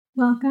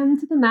Welcome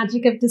to the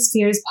Magic of the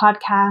Spheres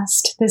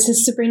podcast. This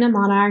is Sabrina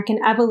Monarch, an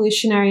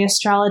evolutionary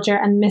astrologer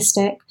and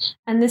mystic,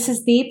 and this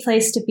is the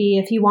place to be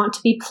if you want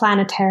to be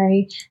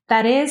planetary.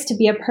 That is, to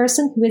be a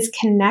person who is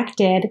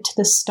connected to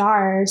the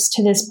stars,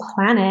 to this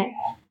planet,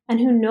 and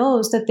who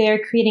knows that they are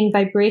creating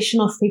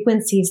vibrational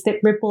frequencies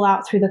that ripple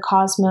out through the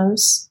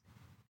cosmos.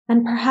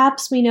 And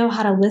perhaps we know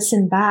how to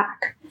listen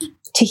back,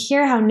 to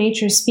hear how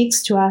nature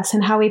speaks to us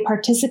and how we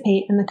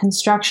participate in the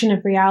construction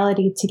of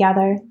reality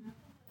together.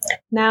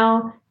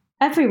 Now,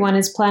 everyone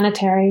is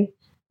planetary,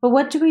 but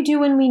what do we do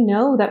when we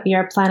know that we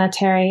are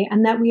planetary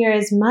and that we are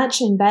as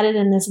much embedded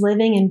in this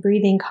living and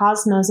breathing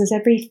cosmos as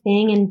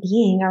everything and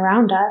being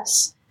around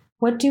us?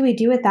 What do we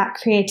do with that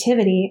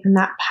creativity and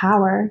that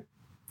power?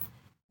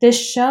 This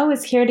show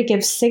is here to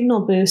give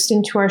signal boost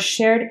into our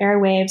shared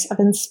airwaves of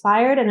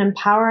inspired and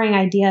empowering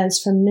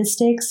ideas from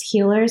mystics,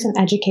 healers, and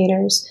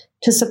educators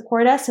to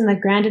support us in the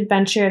grand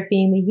adventure of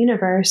being the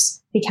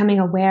universe, becoming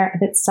aware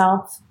of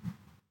itself.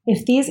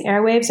 If these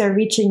airwaves are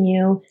reaching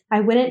you,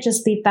 I wouldn't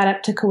just leave that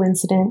up to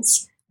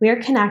coincidence. We are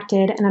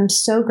connected, and I'm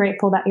so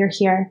grateful that you're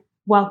here.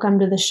 Welcome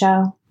to the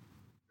show.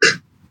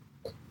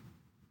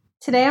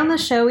 Today on the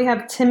show, we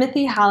have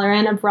Timothy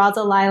Halloran of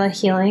Raza Lila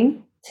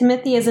Healing.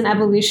 Timothy is an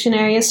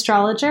evolutionary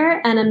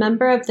astrologer and a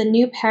member of the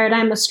New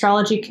Paradigm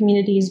Astrology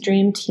Community's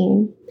Dream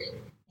Team.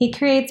 He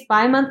creates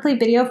bi-monthly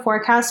video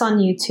forecasts on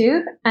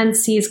YouTube and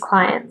sees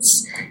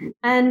clients.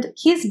 And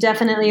he's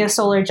definitely a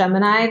solar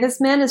Gemini.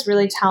 This man is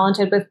really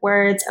talented with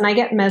words, and I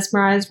get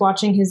mesmerized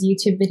watching his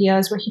YouTube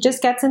videos where he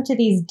just gets into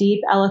these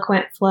deep,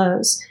 eloquent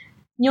flows.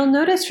 You'll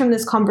notice from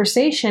this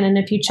conversation, and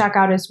if you check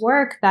out his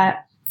work,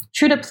 that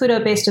true to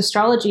Pluto-based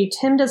astrology,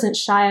 Tim doesn't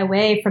shy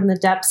away from the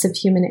depths of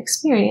human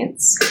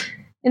experience.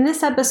 In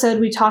this episode,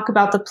 we talk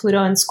about the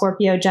Pluto and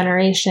Scorpio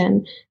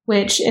generation,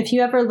 which, if you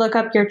ever look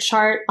up your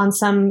chart on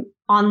some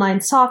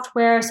online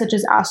software such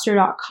as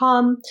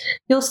astro.com,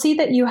 you'll see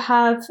that you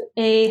have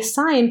a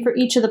sign for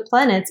each of the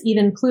planets,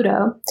 even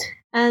Pluto.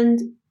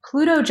 And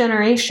Pluto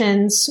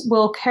generations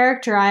will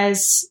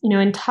characterize,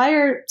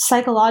 entire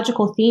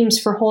psychological themes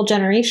for whole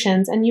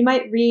generations. And you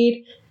might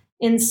read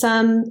in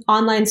some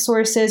online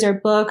sources or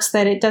books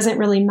that it doesn't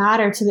really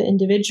matter to the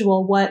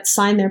individual what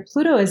sign their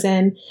Pluto is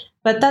in.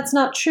 But that's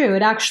not true.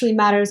 It actually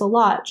matters a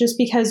lot. Just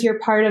because you're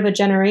part of a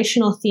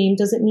generational theme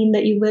doesn't mean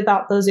that you live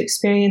out those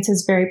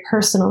experiences very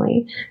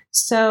personally.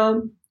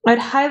 So I'd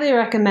highly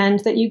recommend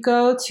that you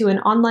go to an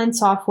online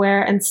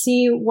software and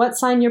see what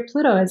sign your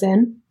Pluto is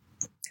in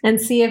and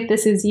see if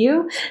this is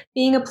you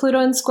being a Pluto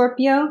in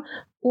Scorpio,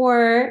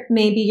 or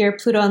maybe you're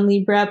Pluto in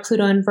Libra,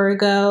 Pluto in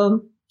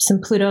Virgo,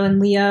 some Pluto in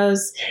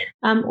Leos,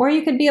 or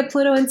you could be a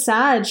Pluto in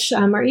Sag,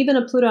 or even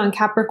a Pluto in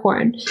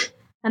Capricorn.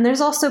 And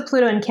there's also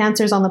Pluto and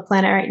Cancers on the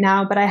planet right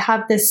now, but I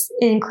have this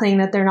inkling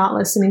that they're not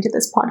listening to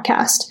this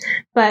podcast.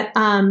 But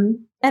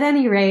at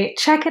any rate,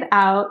 check it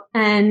out.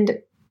 And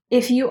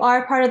if you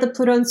are part of the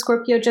Pluto and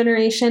Scorpio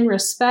generation,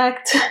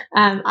 respect.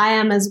 I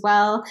am as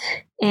well.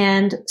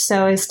 And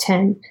so is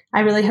Tim. I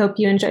really hope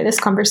you enjoy this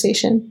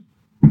conversation.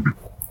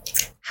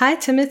 Hi,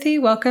 Timothy.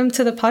 Welcome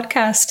to the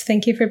podcast.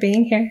 Thank you for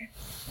being here.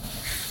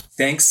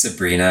 Thanks,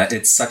 Sabrina.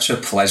 It's such a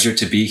pleasure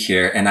to be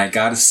here. And I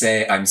got to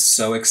say, I'm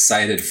so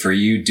excited for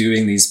you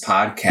doing these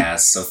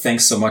podcasts. So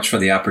thanks so much for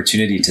the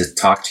opportunity to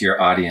talk to your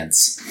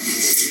audience.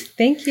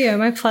 Thank you.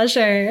 My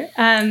pleasure.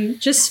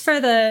 Just for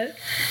the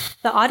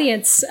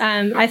audience,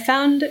 I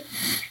found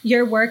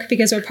your work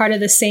because we're part of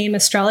the same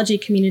astrology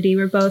community.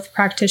 We're both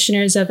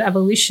practitioners of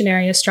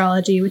evolutionary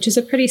astrology, which is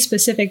a pretty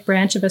specific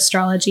branch of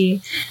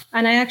astrology.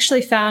 And I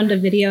actually found a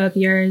video of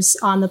yours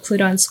on the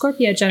Pluto and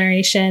Scorpio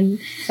generation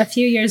a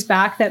few years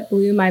back that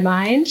blew my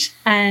mind.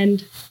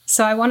 And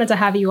so I wanted to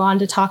have you on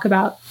to talk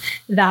about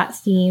that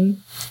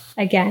theme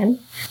again.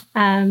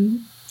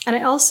 And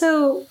I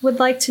also would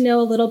like to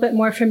know a little bit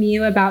more from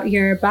you about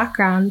your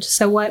background.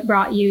 So what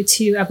brought you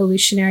to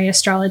evolutionary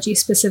astrology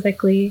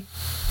specifically?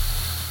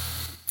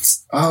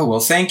 Oh, well,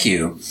 thank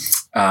you.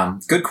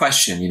 Good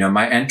question.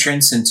 My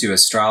entrance into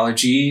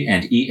astrology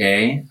and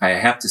EA, I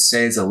have to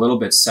say, is a little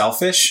bit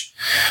selfish.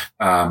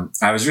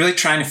 I was really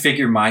trying to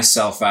figure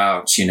myself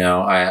out.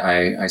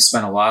 I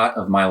spent a lot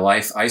of my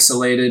life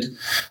isolated.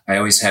 I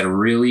always had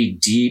really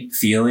deep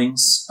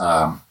feelings,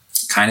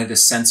 kind of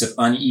this sense of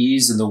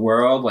unease in the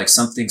world, like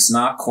something's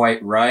not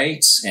quite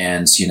right.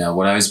 And,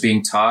 what I was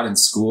being taught in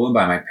school and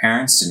by my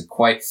parents didn't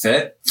quite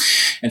fit.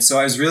 And so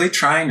I was really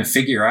trying to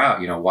figure out,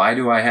 why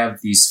do I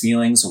have these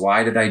feelings?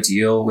 Why did I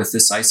deal with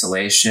this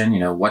isolation?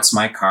 What's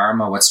my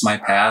karma? What's my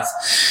path?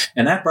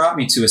 And that brought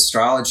me to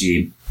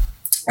astrology.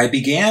 I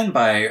began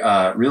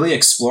by really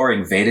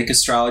exploring Vedic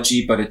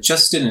astrology, but it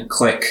just didn't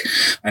click.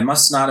 I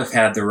must not have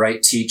had the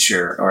right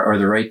teacher or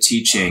the right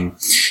teaching.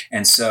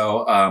 And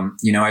so,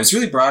 I was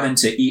really brought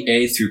into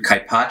EA through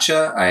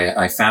Kaipacha.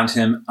 I found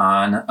him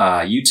on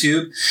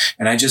YouTube,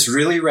 and I just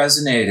really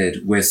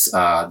resonated with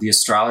the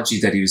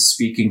astrology that he was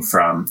speaking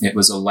from. It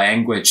was a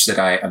language that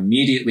I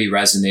immediately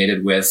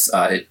resonated with.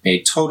 It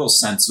made total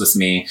sense with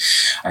me.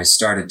 I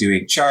started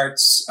doing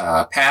charts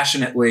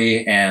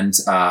passionately, and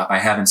I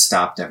haven't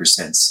stopped ever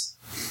since.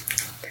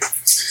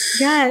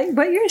 Yeah,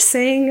 what you're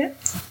saying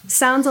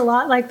sounds a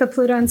lot like the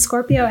Pluto and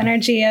Scorpio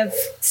energy of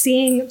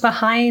seeing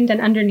behind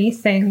and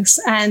underneath things.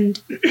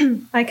 And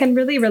I can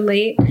really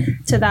relate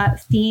to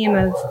that theme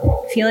of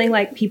feeling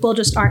like people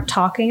just aren't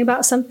talking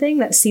about something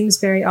that seems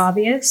very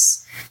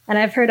obvious. And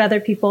I've heard other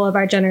people of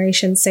our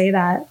generation say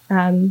that.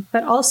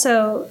 But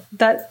also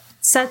that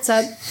sets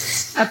up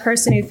a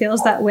person who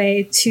feels that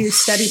way to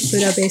study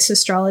Pluto-based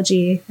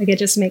astrology. Like, it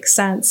just makes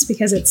sense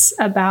because it's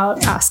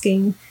about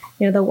asking,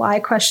 the why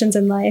questions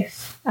in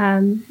life.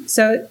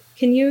 So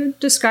can you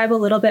describe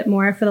a little bit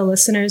more for the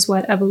listeners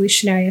what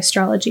evolutionary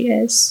astrology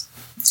is?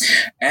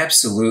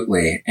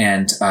 Absolutely.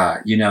 And,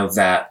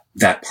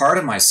 that part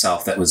of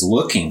myself that was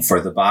looking for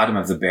the bottom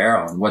of the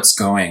barrel and what's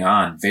going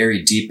on very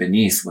deep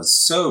beneath was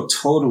so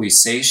totally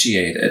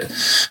satiated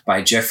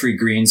by Jeffrey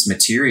Green's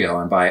material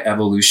and by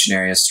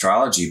evolutionary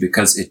astrology,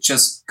 because it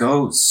just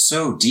goes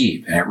so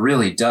deep and it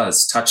really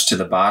does touch to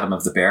the bottom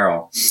of the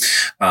barrel.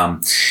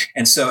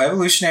 And so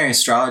evolutionary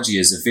astrology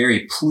is a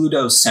very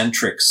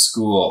Pluto-centric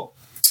school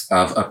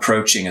of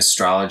approaching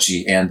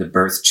astrology and the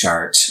birth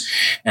chart.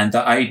 And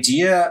the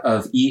idea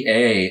of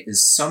EA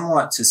is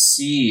somewhat to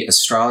see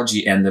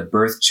astrology and the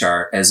birth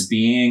chart as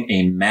being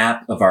a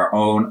map of our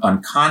own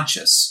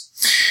unconscious.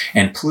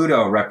 And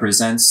Pluto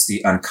represents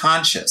the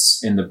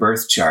unconscious in the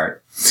birth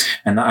chart.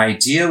 And the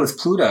idea with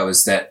Pluto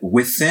is that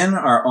within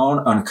our own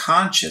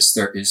unconscious,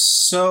 there is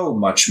so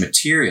much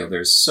material.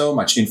 There's so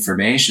much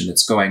information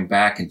that's going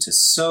back into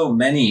so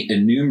many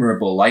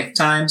innumerable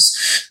lifetimes,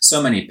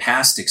 so many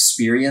past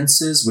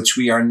experiences, which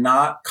we are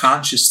not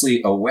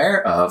consciously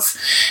aware of.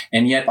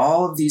 And yet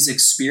all of these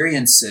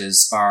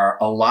experiences are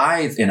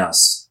alive in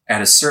us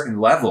at a certain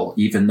level,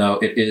 even though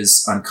it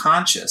is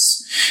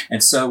unconscious.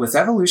 And so with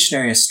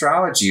evolutionary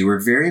astrology,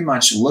 we're very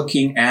much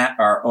looking at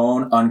our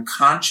own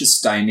unconscious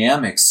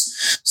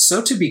dynamics,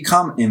 so to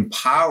become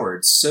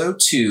empowered, so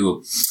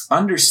to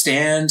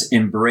understand,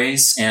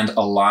 embrace, and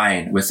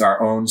align with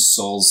our own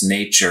soul's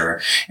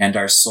nature and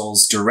our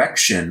soul's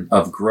direction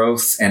of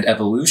growth and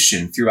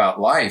evolution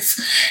throughout life.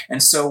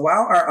 And so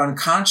while our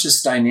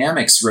unconscious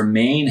dynamics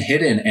remain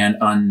hidden and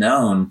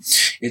unknown,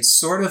 it's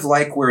sort of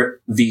like we're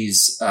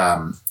these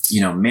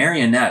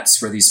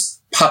marionettes, where these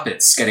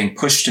puppets getting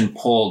pushed and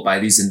pulled by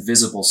these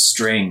invisible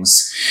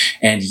strings.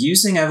 And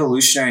using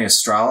evolutionary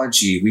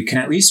astrology, we can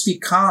at least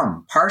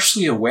become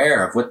partially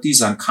aware of what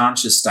these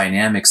unconscious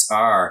dynamics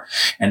are.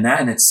 And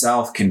that in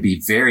itself can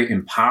be very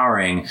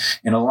empowering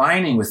in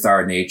aligning with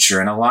our nature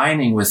and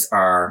aligning with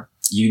our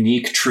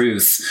unique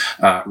truth,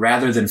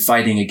 rather than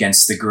fighting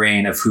against the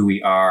grain of who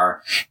we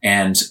are.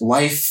 And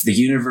life, the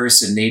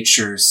universe, and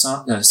nature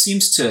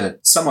seems to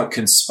somewhat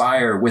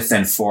conspire with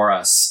and for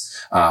us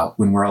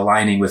when we're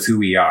aligning with who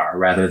we are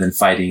rather than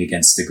fighting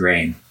against the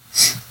grain.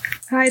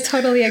 I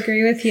totally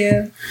agree with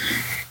you.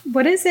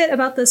 What is it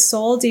about the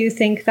soul, do you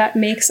think, that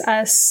makes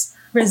us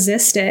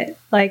resist it?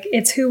 Like,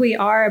 it's who we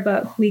are,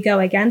 but we go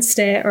against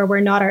it, or we're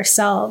not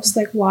ourselves.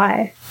 Like,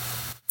 why?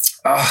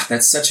 Oh,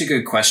 that's such a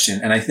good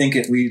question. And I think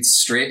it leads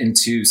straight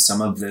into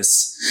some of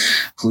this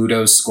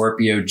Pluto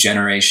Scorpio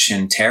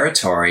generation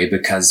territory,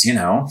 because,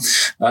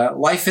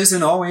 life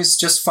isn't always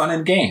just fun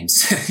and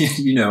games.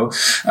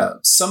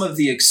 Some of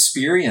the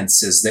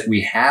experiences that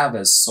we have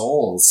as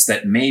souls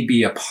that may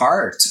be a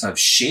part of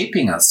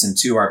shaping us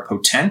into our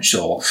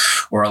potential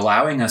or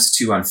allowing us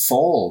to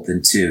unfold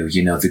into,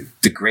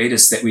 the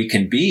greatest that we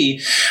can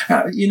be,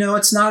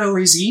 it's not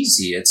always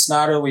easy. It's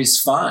not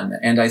always fun.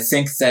 And I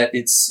think that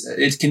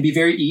it can be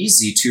very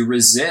easy to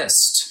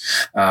resist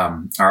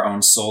our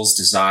own soul's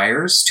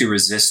desires, to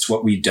resist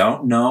what we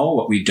don't know,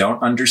 what we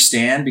don't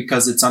understand,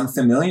 because it's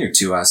unfamiliar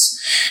to us.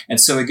 And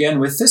so again,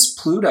 with this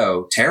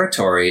Pluto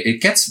territory, it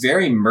gets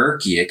very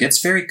murky. It gets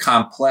very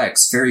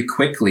complex very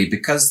quickly,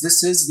 because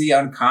this is the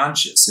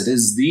unconscious. It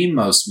is the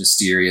most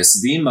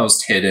mysterious, the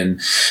most hidden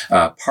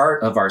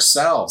part of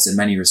ourselves in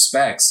many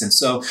respects. And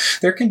so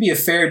there can be a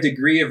fair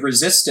degree of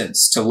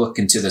resistance to look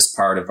into this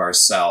part of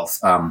ourself,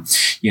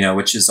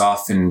 which is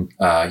often,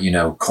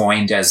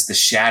 coined as the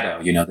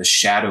shadow, the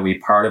shadowy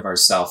part of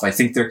ourself. I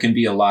think there can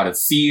be a lot of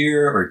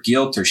fear or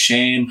guilt or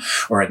shame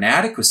or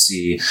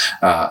inadequacy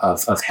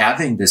of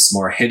having this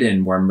more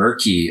hidden, more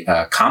murky,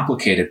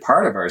 complicated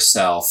part of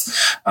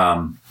ourself.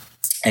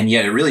 And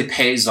yet it really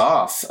pays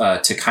off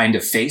to kind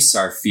of face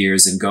our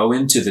fears and go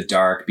into the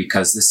dark,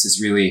 because this is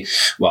really,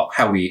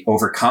 how we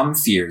overcome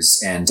fears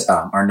and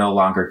are no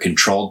longer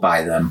controlled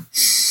by them.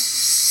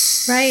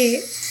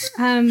 Right.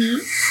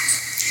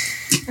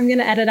 I'm going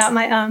to edit out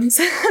my ums,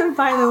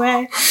 by the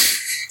way,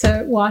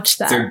 to watch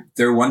that.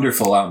 They're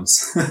wonderful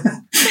ums.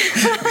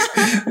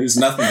 There's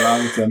nothing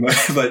wrong with them,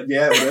 but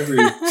yeah,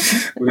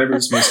 whatever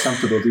is most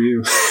comfortable to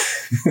you.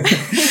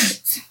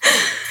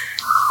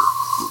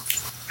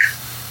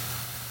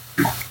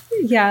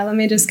 Yeah, let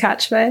me just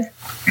catch what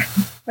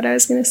I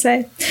was going to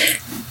say.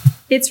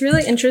 It's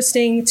really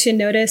interesting to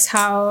notice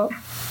how,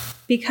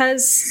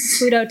 because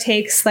Pluto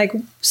takes like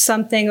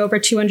something over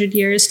 200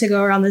 years to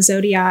go around the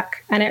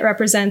zodiac, and it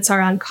represents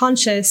our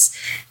unconscious,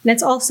 and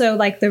it's also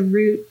like the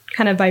root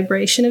kind of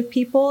vibration of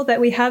people,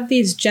 that we have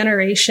these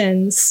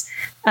generations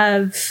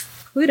of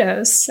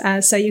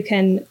Plutos. So you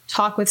can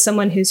talk with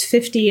someone who's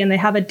 50 and they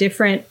have a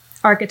different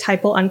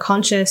archetypal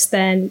unconscious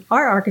than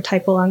our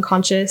archetypal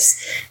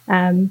unconscious.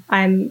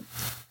 I'm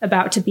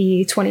about to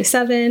be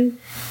 27,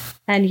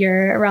 and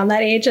you're around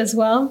that age as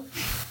well.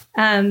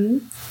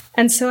 And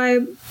so I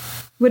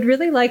would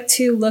really like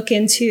to look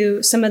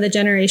into some of the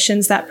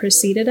generations that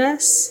preceded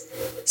us,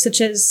 such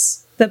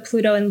as the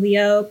Pluto in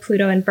Leo,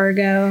 Pluto in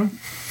Virgo,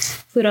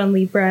 Pluto in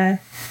Libra,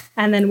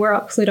 and then we're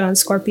at Pluto in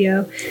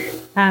Scorpio.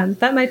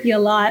 That might be a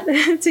lot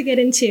to get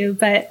into,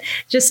 but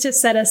just to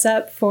set us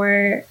up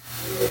for,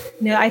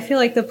 I feel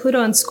like the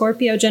Pluto and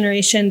Scorpio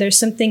generation, there's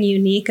something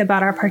unique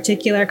about our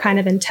particular kind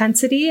of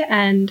intensity.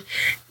 And,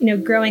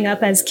 growing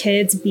up as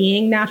kids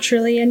being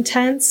naturally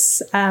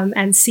intense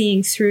and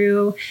seeing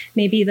through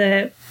maybe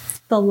the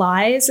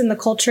lies in the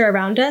culture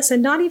around us,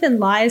 and not even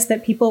lies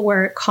that people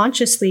were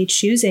consciously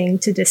choosing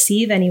to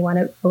deceive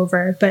anyone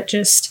over, but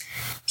just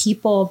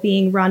people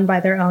being run by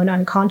their own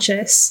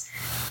unconscious.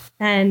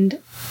 And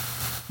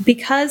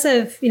because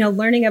of,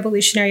 learning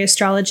evolutionary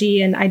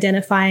astrology and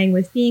identifying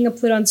with being a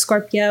Pluto and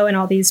Scorpio and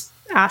all these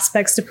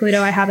aspects to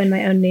Pluto I have in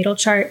my own natal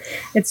chart,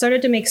 it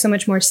started to make so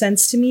much more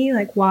sense to me,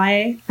 like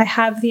why I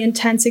have the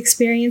intense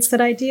experience that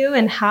I do,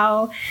 and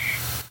how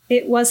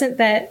it wasn't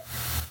that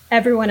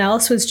everyone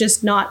else was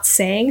just not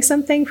saying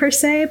something per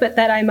se, but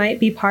that I might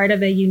be part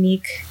of a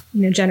unique,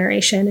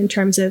 generation in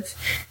terms of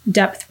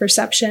depth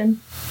perception.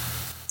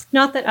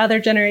 Not that other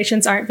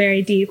generations aren't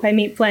very deep. I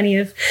meet plenty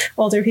of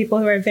older people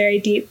who are very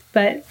deep,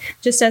 but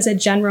just as a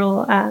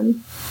general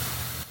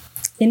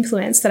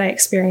influence that I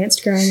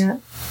experienced growing up.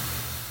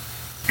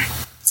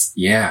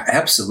 Yeah,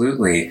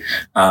 absolutely.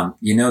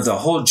 The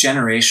whole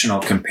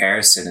generational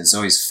comparison is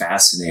always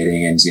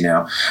fascinating. And,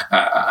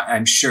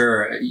 I'm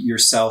sure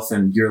yourself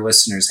and your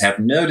listeners have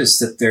noticed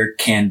that there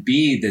can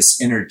be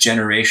this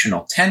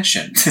intergenerational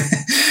tension,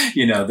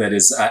 that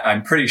is,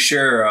 I'm pretty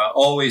sure,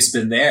 always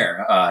been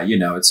there.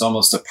 It's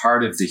almost a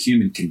part of the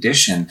human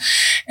condition.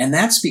 And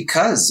that's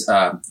because,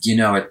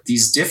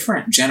 these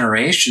different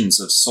generations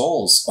of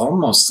souls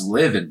almost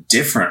live in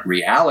different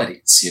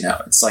realities.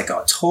 It's like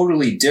a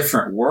totally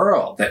different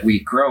world that we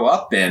grow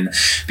up in,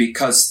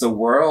 because the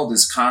world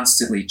is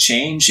constantly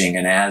changing.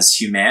 And as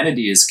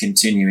humanity is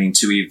continuing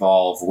to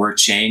evolve, we're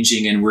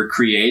changing and we're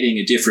creating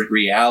a different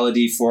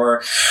reality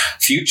for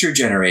future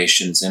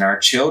generations and our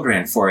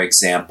children, for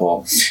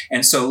example.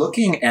 And so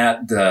looking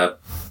at the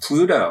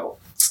Pluto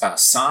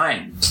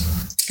sign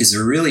is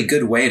a really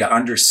good way to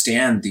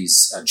understand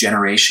these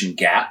generation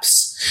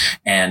gaps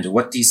and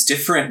what these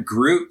different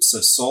groups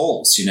of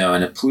souls, in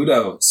a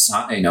Pluto,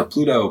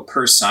 Pluto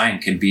per sign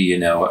can be,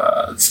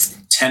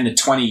 10 to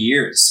 20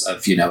 years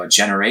of, a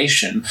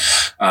generation.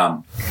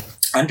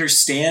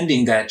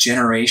 Understanding that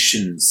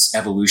generation's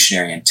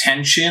evolutionary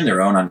intention,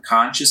 their own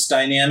unconscious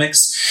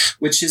dynamics,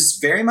 which is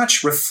very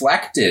much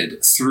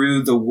reflected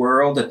through the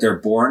world that they're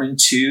born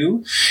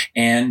into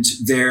and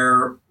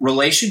their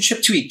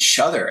relationship to each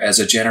other as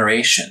a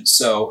generation.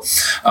 So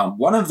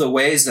one of the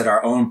ways that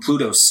our own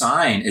Pluto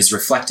sign is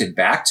reflected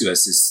back to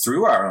us is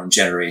through our own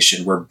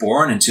generation. We're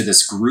born into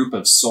this group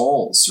of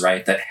souls,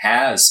 right, that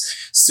has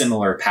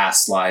similar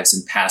past lives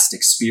and past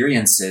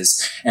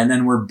experiences. And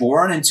then we're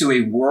born into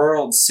a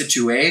world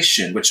situation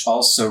which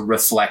also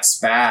reflects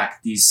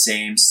back these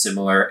same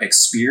similar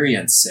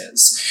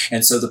experiences.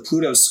 And so the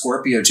Pluto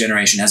Scorpio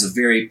generation has a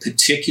very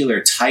particular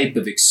type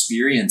of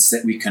experience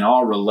that we can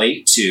all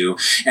relate to,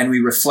 and we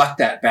reflect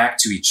that back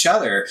to each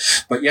other.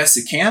 But yes,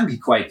 it can be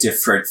quite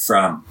different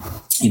from,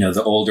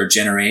 the older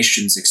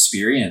generation's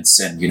experience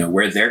and,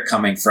 where they're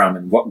coming from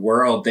and what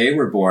world they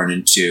were born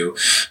into.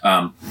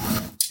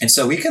 And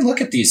so we can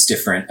look at these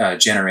different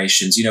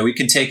generations. We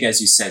can take,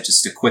 as you said,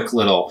 just a quick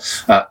little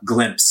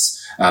glimpse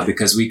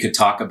because we could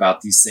talk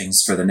about these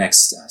things for the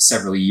next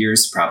several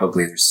years,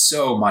 probably. There's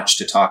so much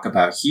to talk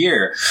about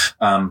here.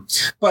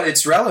 But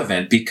it's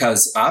relevant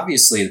because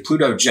obviously the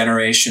Pluto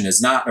generation is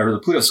not, or the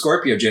Pluto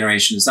Scorpio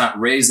generation is not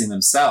raising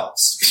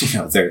themselves.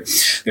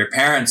 Their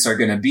parents are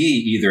going to be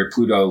either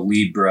Pluto,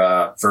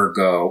 Libra,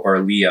 Virgo, or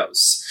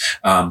Leos.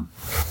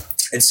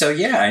 And so,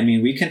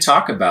 we can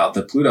talk about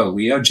the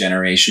Pluto-Leo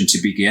generation to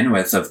begin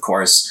with. Of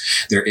course,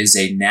 there is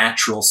a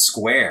natural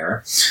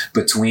square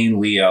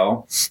between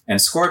Leo and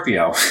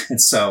Scorpio.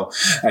 And so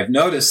I've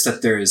noticed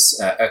that there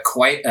is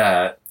quite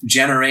a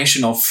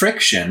generational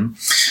friction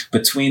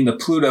between the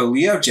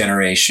Pluto-Leo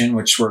generation,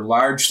 which were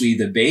largely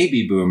the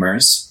baby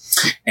boomers,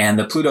 and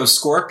the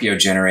Pluto-Scorpio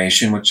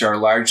generation, which are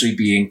largely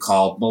being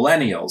called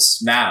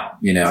millennials now,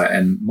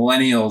 and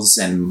millennials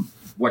and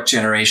what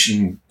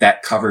generation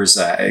that covers,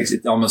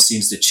 it almost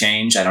seems to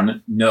change. I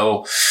don't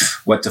know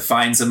what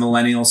defines a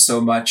millennial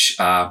so much,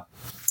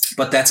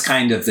 but that's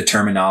kind of the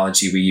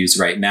terminology we use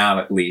right now,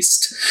 at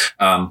least.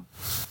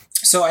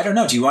 So I don't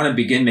know. Do you want to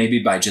begin maybe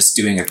by just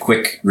doing a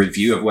quick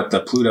review of what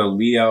the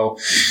Pluto-Leo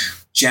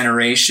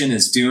generation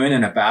is doing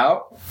and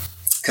about?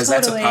 Because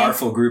that's a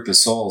powerful group of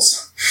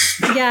souls.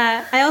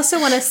 Yeah. I also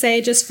want to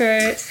say, just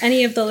for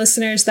any of the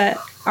listeners that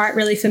aren't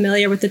really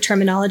familiar with the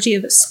terminology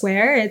of a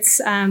square, it's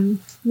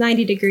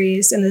 90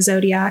 degrees in the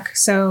zodiac.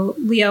 So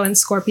Leo and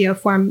Scorpio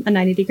form a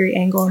 90-degree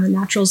angle in the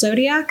natural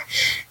zodiac.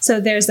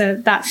 So there's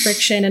that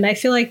friction. And I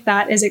feel like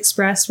that is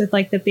expressed with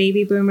like the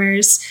baby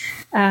boomers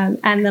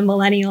and the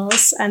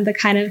millennials, and the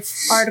kind of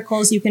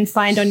articles you can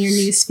find on your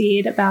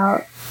newsfeed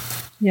about,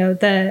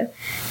 the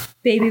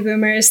baby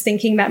boomers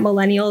thinking that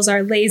millennials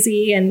are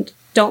lazy and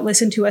don't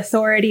listen to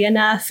authority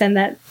enough, and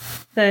that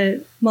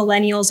the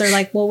millennials are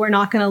like, well, we're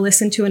not going to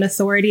listen to an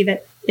authority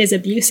that is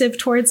abusive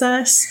towards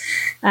us.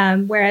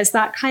 Whereas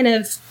that kind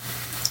of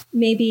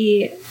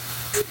maybe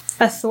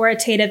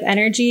authoritative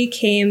energy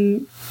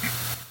came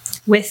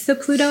with the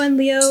Pluto and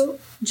Leo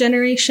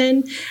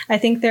generation. I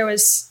think there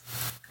was,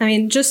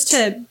 just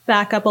to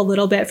back up a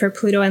little bit for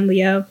Pluto and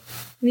Leo,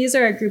 these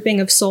are a grouping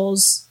of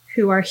souls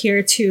who are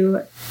here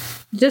to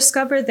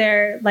discover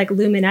their like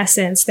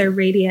luminescence, their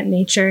radiant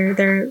nature,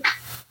 their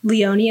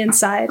Leonian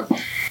side.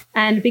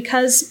 And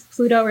because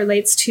Pluto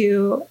relates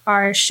to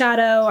our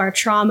shadow, our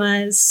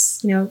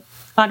traumas,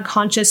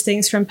 unconscious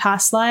things from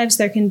past lives,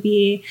 there can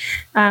be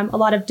a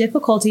lot of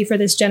difficulty for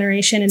this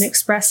generation in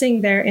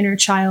expressing their inner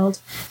child.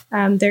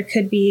 There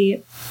could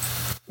be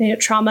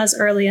traumas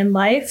early in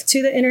life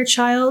to the inner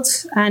child.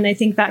 And I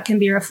think that can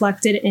be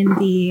reflected in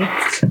the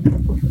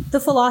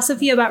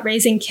philosophy about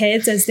raising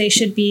kids as they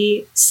should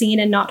be seen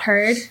and not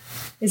heard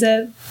is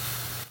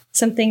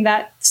something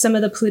that some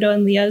of the Pluto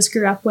and Leos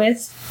grew up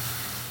with.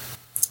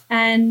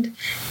 And,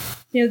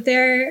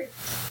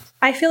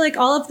 I feel like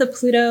all of the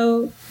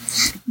Pluto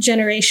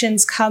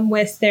generations come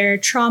with their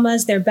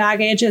traumas, their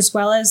baggage, as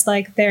well as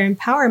like their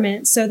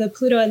empowerment. So the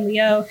Pluto and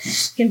Leo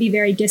can be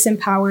very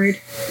disempowered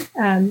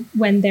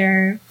when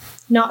they're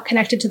not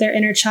connected to their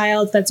inner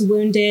child that's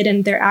wounded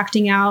and they're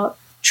acting out.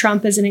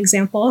 Trump is an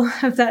example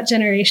of that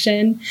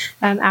generation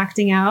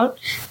acting out.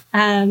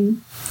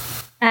 And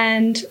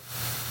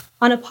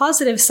on a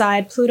positive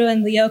side, Pluto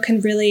and Leo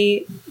can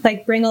really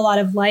like bring a lot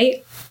of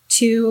light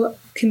to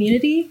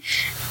community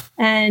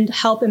and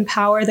help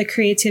empower the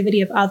creativity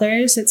of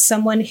others. It's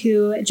someone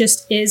who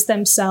just is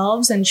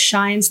themselves and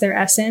shines their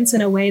essence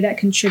in a way that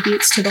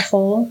contributes to the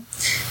whole.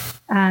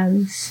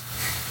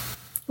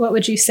 What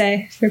would you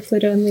say for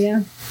Pluto and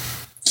Leo?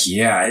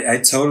 Yeah, I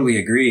totally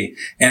agree.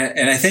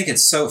 And I think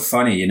it's so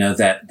funny,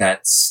 that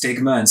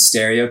stigma and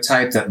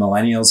stereotype that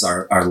millennials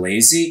are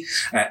lazy.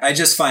 I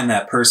just find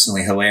that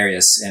personally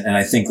hilarious. And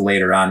I think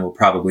later on we'll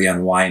probably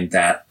unwind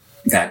that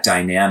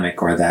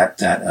dynamic or that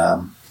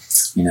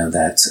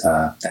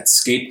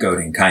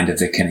scapegoating kind of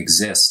that can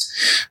exist.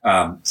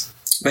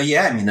 But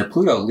yeah, the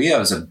Pluto Leo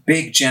is a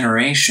big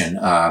generation.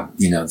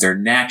 They're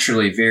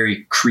naturally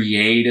very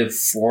creative,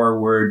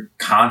 forward,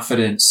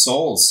 confident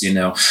souls,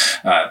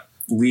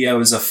 Leo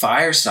is a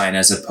fire sign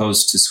as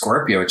opposed to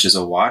Scorpio, which is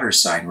a water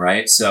sign,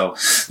 right? So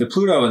the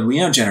Pluto and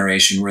Leo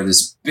generation were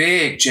this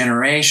big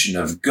generation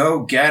of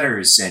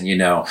go-getters and,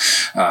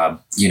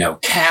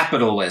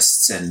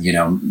 capitalists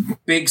and,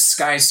 big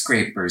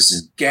skyscrapers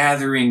and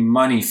gathering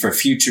money for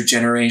future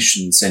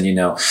generations. And,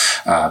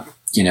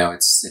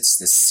 it's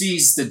the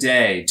seize the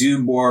day, do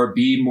more,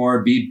 be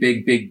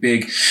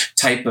big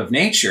type of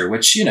nature,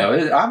 which,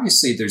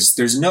 obviously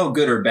there's no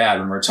good or bad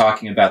when we're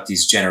talking about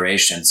these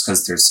generations,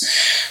 because there's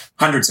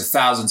hundreds of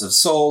thousands of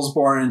souls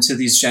born into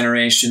these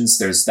generations.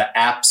 There's the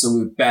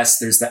absolute best.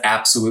 There's the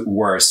absolute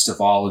worst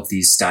of all of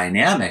these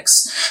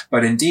dynamics.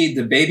 But indeed,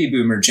 the baby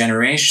boomer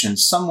generation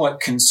somewhat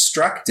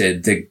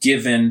constructed the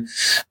given,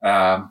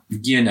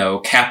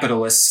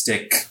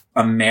 capitalistic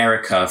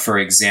America, for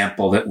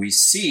example, that we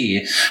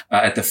see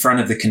at the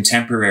front of the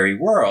contemporary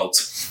world.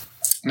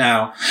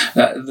 Now,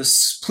 the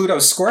Pluto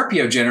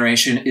Scorpio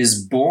generation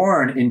is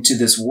born into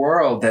this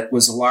world that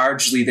was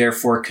largely,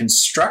 therefore,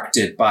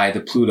 constructed by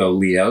the Pluto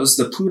Leos.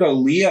 The Pluto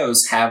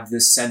Leos have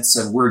this sense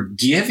of we're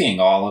giving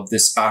all of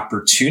this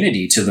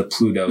opportunity to the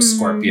Pluto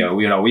Scorpio.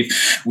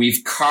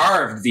 We've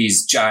carved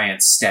these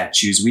giant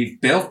statues. We've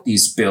built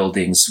these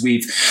buildings.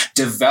 We've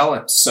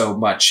developed so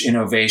much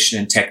innovation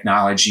and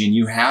technology, and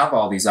you have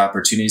all these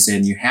opportunities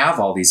and you have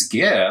all these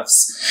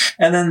gifts.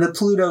 And then the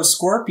Pluto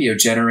Scorpio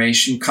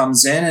generation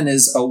comes in and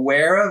is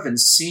aware of and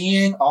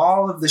seeing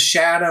all of the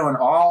shadow and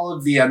all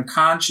of the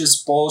unconscious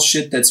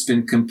bullshit that's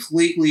been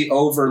completely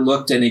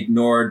overlooked and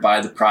ignored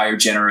by the prior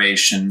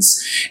generations.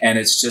 And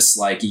it's just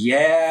like,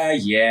 yeah,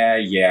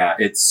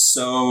 it's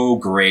so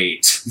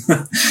great.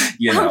 Oh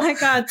my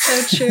God,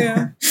 so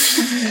true.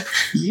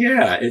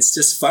 Yeah, it's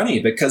just funny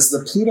because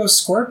the Pluto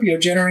Scorpio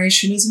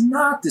generation is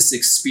not this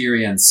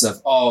experience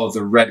of,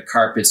 the red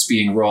carpet's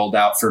being rolled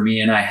out for me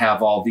and I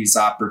have all these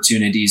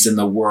opportunities and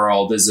the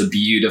world is a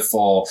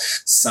beautiful,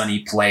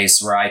 sunny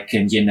place where I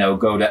can,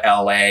 go to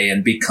LA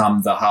and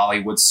become the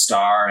Hollywood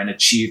star and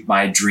achieve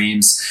my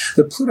dreams.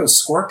 The Pluto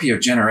Scorpio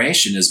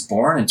generation is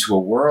born into a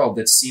world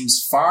that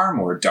seems far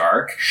more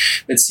dark,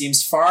 that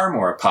seems far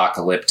more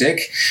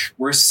apocalyptic.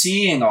 We're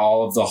seeing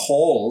all of the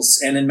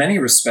holes, and in many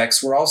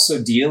respects, we're also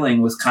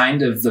dealing with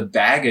kind of the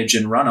baggage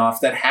and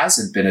runoff that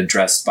hasn't been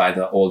addressed by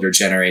the older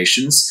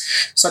generations,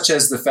 such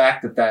as the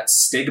fact that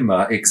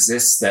stigma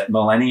exists that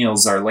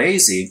millennials are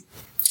lazy.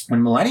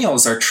 when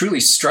millennials are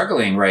truly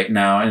struggling right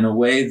now in a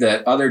way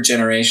that other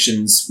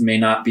generations may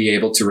not be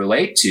able to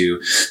relate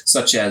to,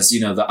 such as,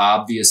 the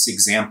obvious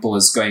example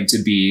is going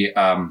to be,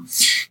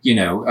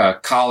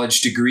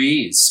 college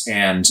degrees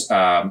and,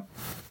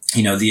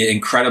 the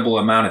incredible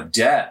amount of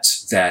debt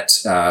that,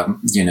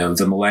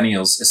 the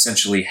millennials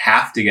essentially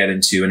have to get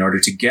into in order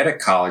to get a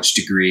college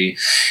degree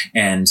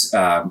and,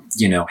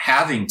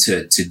 having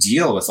to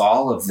deal with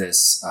all of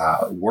this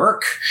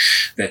work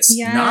that's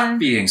not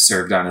being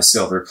served on a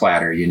silver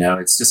platter.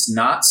 It's just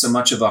not so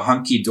much of a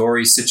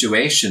hunky-dory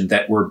situation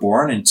that we're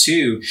born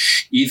into,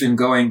 even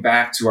going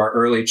back to our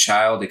early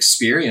child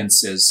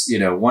experiences.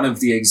 One of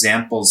the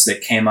examples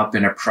that came up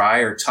in a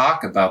prior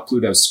talk about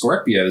Pluto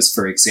Scorpios,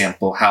 for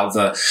example, how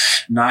the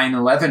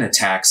 9/11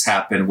 attacks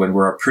happened when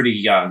we're pretty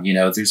young.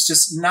 There's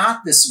just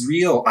not this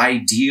real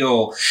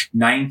ideal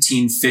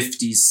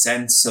 1950s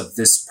sense of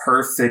this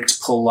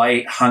perfect,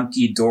 polite,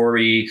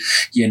 hunky-dory,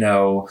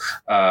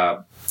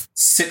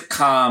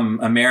 sitcom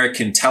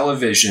American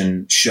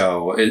television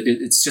show.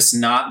 It's just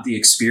not the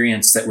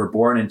experience that we're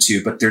born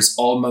into, but there's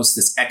almost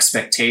this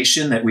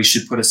expectation that we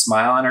should put a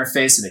smile on our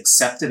face and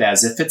accept it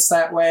as if it's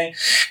that way.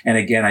 And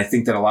again, I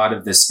think that a lot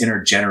of this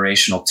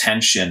intergenerational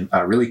tension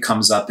really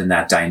comes up in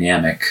that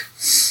dynamic.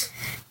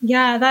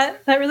 Yeah,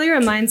 that really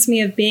reminds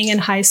me of being in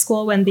high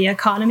school when the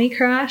economy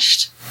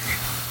crashed.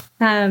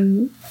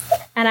 And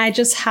I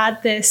just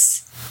had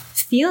this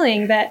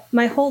feeling that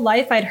my whole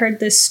life I'd heard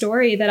this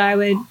story that I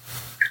would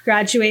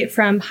graduate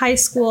from high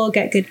school,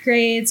 get good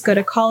grades, go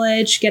to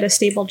college, get a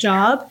stable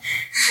job.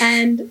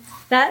 And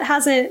that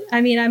hasn't,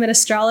 I'm an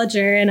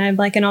astrologer and I'm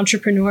like an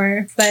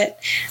entrepreneur, but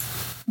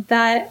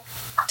that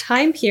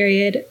time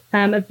period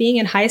of being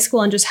in high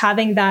school and just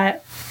having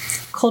that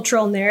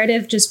cultural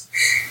narrative just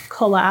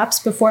collapse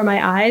before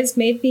my eyes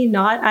made me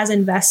not as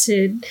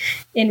invested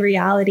in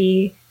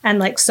reality and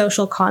like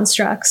social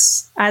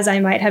constructs as I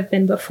might have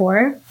been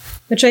before,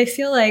 which I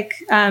feel like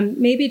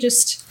maybe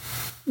just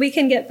we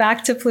can get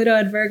back to Pluto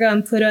and Virgo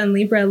and Pluto and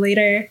Libra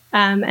later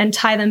and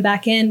tie them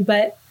back in.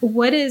 But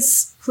what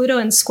is Pluto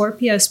and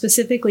Scorpio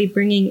specifically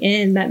bringing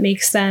in that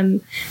makes them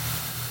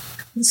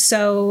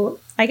so,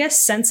 I guess,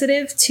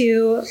 sensitive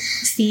to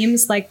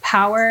themes like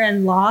power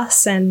and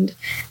loss and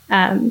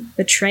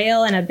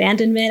betrayal and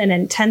abandonment and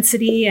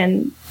intensity?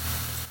 And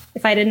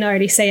if I didn't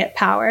already say it,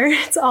 power.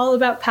 It's all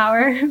about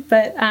power.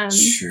 But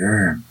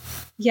sure.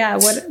 Yeah,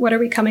 what are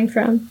we coming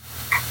from?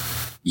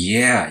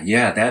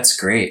 Yeah, that's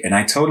great. And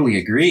I totally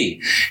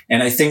agree.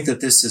 And I think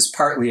that this is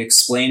partly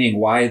explaining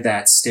why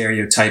that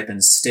stereotype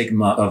and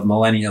stigma of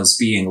millennials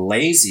being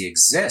lazy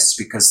exists,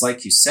 because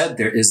like you said,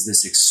 there is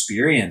this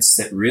experience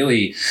that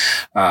really,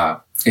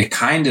 it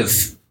kind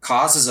of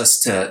causes us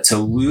to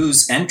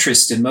lose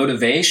interest and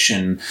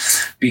motivation,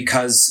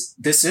 because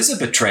this is a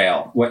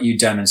betrayal, what you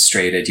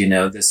demonstrated,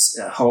 this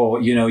whole,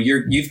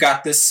 you've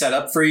got this set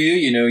up for you,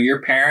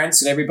 your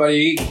parents and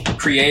everybody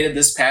created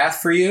this path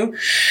for you.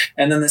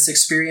 And then this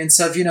experience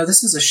of,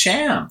 this is a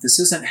sham. This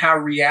isn't how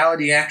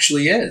reality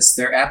actually is.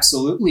 There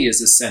absolutely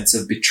is a sense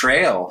of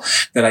betrayal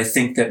that I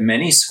think that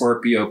many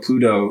Scorpio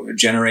Pluto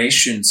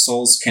generation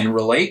souls can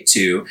relate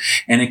to.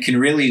 And it can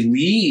really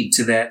lead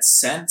to that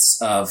sense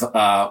of,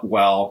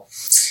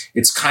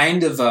 it's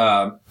kind of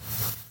a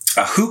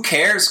who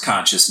cares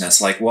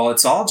consciousness. Like, well,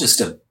 it's all just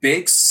a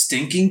big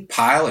stinking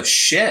pile of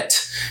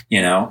shit.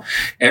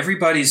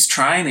 Everybody's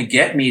trying to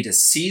get me to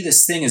see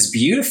this thing as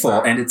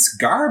beautiful and it's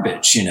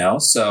garbage,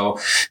 so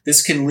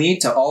this can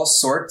lead to all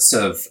sorts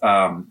of,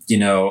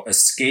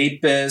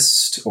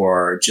 escapist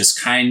or just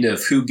kind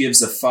of who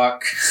gives a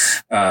fuck,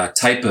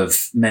 type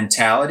of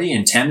mentality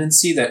and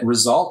tendency that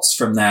results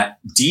from that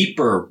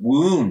deeper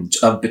wound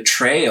of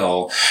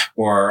betrayal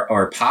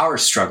or power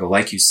struggle,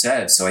 like you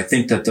said. So I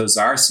think that those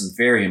are some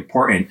very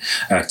important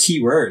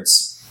key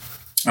words.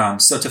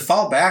 So to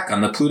fall back on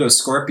the Pluto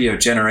Scorpio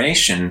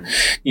generation,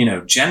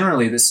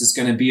 generally this is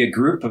going to be a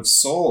group of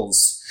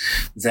souls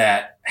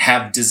that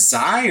have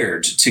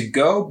desired to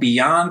go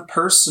beyond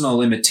personal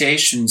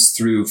limitations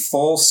through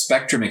full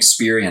spectrum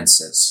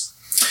experiences.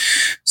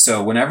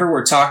 So whenever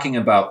we're talking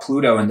about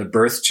Pluto in the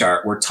birth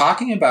chart, we're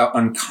talking about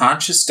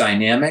unconscious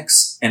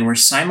dynamics, and we're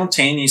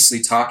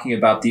simultaneously talking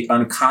about the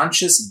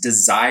unconscious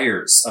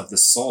desires of the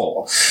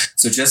soul.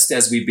 So just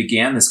as we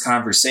began this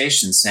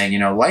conversation saying,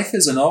 life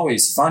isn't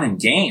always fun and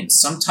games.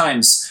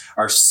 Sometimes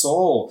our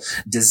soul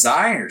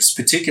desires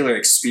particular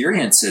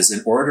experiences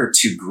in order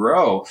to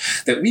grow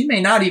that we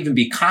may not even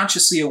be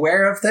consciously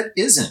aware of, that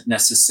isn't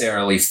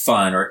necessarily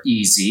fun or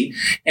easy.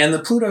 And the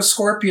Pluto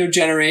Scorpio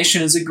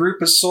generation is a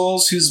group of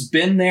souls who's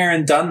been there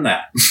and done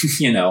that,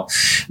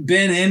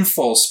 been in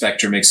full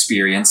spectrum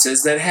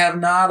experiences that have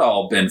not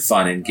all been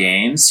fun and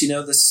games.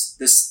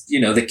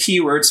 The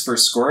keywords for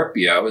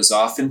Scorpio is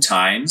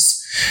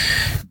oftentimes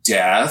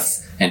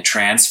death and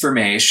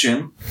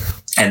transformation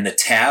and the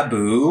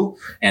taboo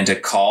and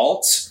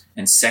occult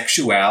and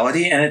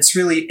sexuality. And it's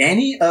really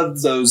any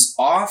of those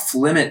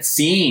off-limit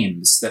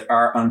themes that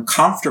are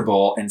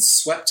uncomfortable and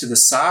swept to the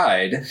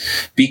side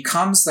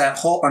becomes that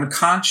whole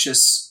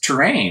unconscious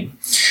terrain.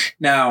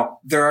 Now,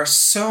 there are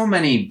so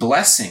many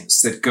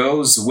blessings that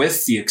goes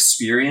with the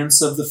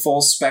experience of the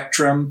full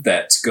spectrum,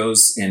 that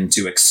goes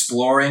into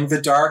exploring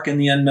the dark and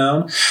the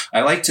unknown.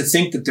 I like to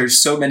think that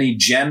there's so many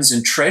gems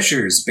and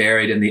treasures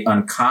buried in the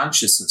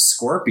unconscious of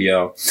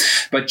Scorpio.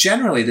 But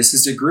generally, this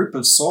is a group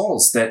of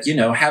souls that,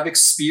 have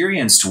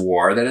experienced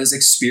war, that has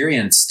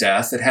experienced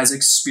death, that has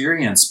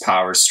experienced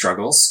power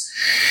struggles.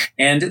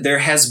 And there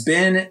has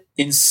been,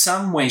 in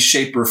some way,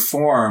 shape, or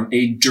form,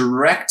 a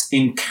direct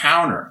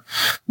encounter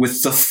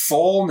with the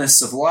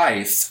fullness of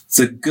life,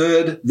 the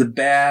good, the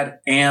bad,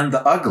 and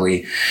the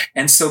ugly.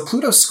 And so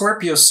Pluto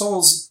Scorpio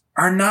souls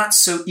are not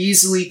so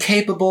easily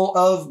capable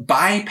of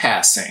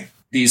bypassing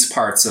these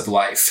parts of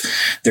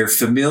life. They're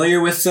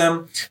familiar with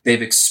them, they've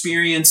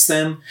experienced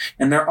them,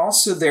 and they're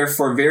also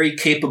therefore very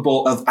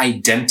capable of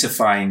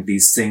identifying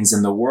these things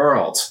in the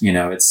world.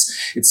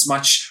 It's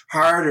much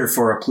harder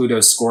for a Pluto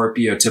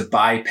Scorpio to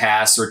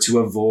bypass or to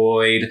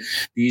avoid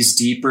these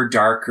deeper,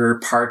 darker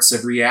parts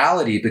of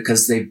reality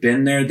because they've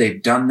been there,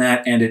 they've done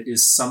that, and it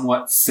is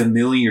somewhat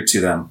familiar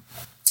to them.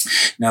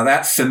 Now,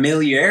 that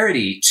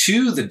familiarity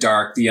to the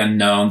dark, the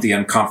unknown, the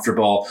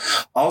uncomfortable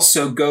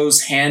also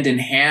goes hand in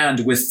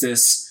hand with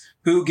this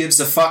who gives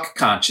a fuck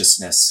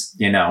consciousness,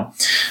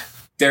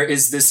 There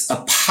is this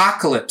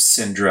apocalypse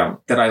syndrome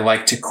that I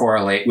like to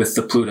correlate with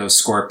the Pluto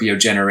Scorpio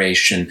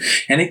generation.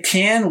 And it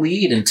can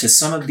lead into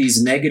some of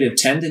these negative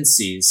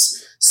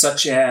tendencies,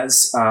 such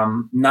as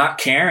not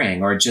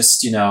caring or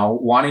just,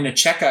 wanting a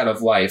check out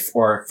of life.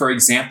 Or, for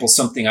example,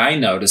 something I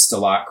noticed a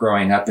lot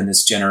growing up in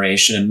this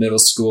generation in middle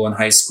school and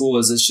high school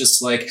is it's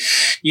just like,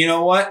 you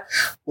know what?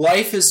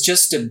 Life is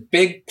just a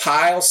big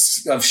pile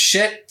of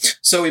shit.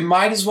 So we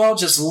might as well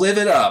just live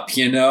it up.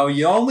 You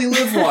only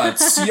live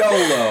once.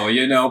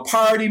 YOLO,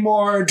 party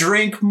more,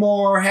 drink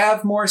more,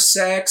 have more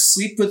sex,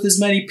 sleep with as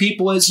many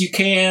people as you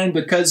can,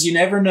 because you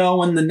never know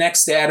when the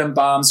next atom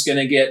bomb's going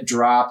to get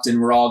dropped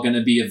and we're all going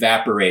to be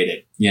evaporated.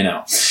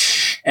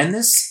 And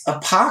this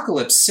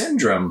apocalypse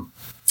syndrome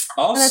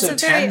also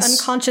that's a very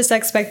unconscious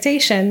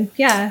expectation.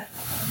 Yeah,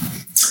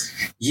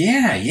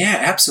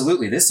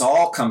 absolutely. This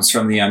all comes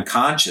from the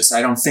unconscious.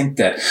 I don't think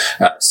that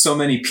so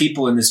many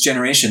people in this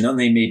generation, though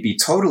they may be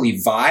totally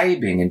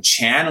vibing and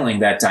channeling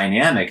that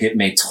dynamic, it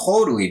may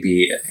totally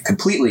be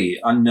completely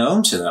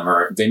unknown to them,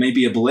 or they may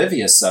be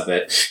oblivious of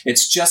it.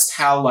 It's just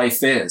how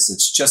life is.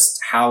 It's just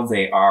how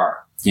they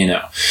are,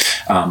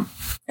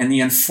 And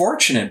the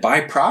unfortunate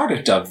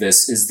byproduct of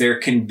this is there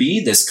can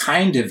be this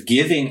kind of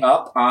giving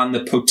up on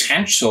the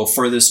potential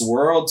for this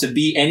world to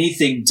be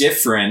anything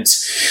different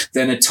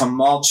than a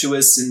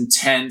tumultuous,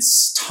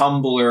 intense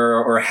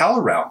Tumblr or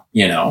hell realm,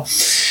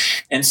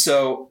 And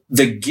so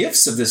the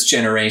gifts of this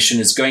generation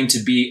is going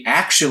to be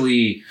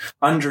actually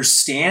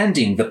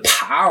understanding the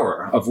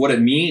power of what it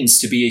means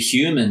to be a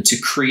human, to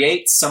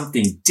create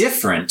something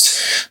different.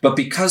 But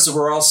because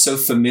we're all so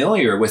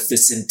familiar with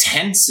this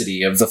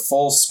intensity of the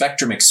full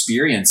spectrum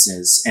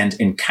experiences and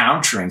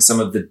encountering some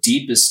of the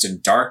deepest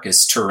and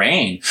darkest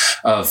terrain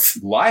of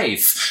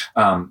life,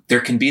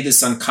 there can be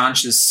this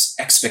unconscious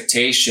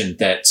expectation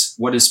that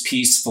what is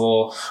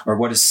peaceful or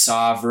what is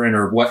sovereign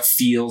or what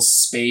feels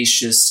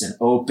spacious and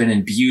open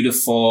and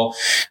beautiful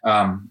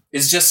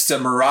is just a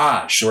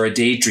mirage or a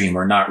daydream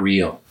or not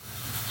real.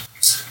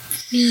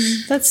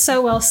 That's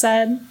so well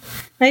said.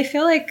 I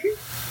feel like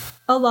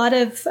a lot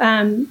of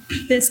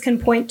this can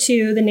point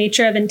to the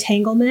nature of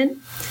entanglement,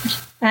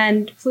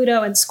 and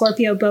Pluto and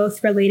Scorpio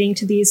both relating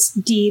to these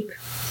deep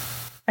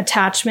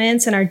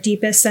attachments and our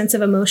deepest sense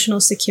of emotional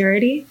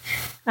security,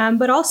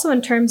 but also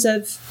in terms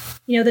of,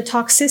 the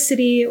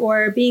toxicity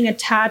or being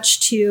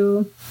attached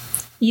to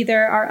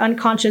either our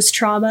unconscious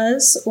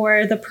traumas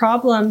or the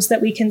problems that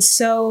we can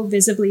so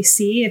visibly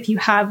see if you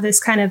have this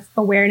kind of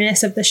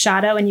awareness of the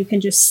shadow and you can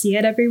just see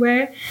it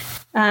everywhere.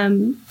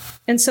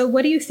 And so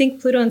what do you think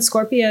Pluto and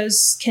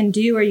Scorpios can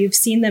do, or you've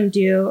seen them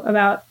do,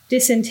 about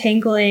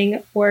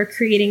disentangling or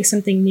creating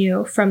something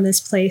new from this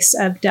place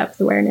of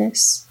depth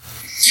awareness?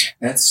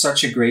 That's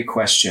such a great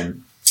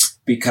question,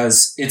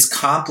 because it's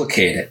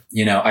complicated.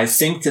 I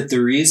think that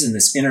the reason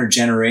this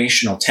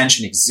intergenerational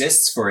tension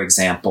exists, for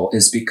example,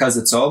 is because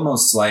it's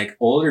almost like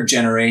older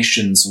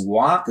generations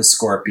want the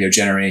Scorpio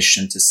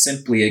generation to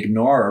simply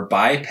ignore or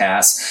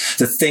bypass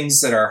the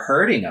things that are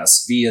hurting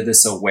us via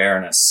this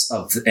awareness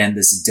of and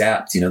this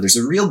depth. There's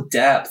a real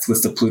depth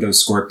with the Pluto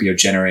Scorpio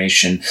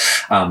generation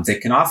that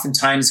can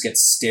oftentimes get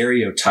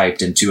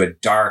stereotyped into a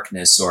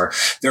darkness, or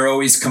they're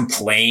always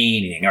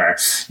complaining, or,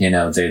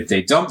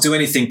 they don't do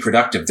anything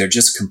productive. They're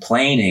just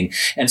complaining.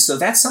 And so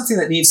that's something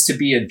that needs to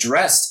be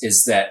addressed,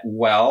 is that,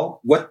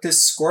 what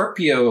this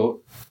Scorpio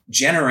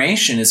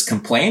generation is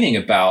complaining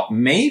about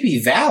may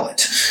be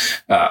valid.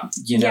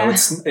 Yeah.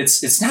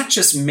 It's not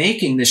just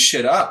making this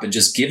shit up and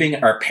just giving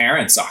our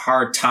parents a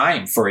hard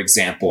time, for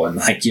example. And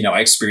like, I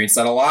experienced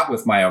that a lot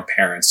with my own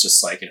parents,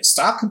 just like,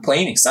 stop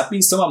complaining, stop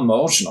being so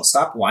emotional,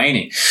 stop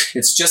whining.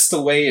 It's just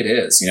the way it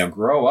is,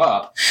 grow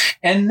up.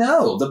 And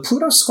no, the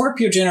Pluto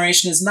Scorpio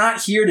generation is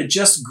not here to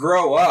just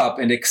grow up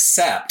and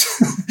accept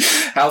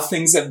how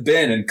things have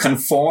been and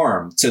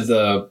conform to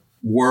the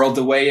world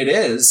the way it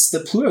is.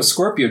 The Pluto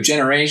Scorpio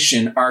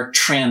generation are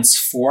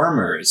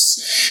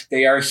transformers.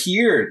 They are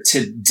here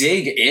to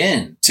dig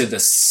into the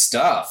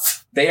stuff.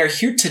 They are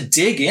here to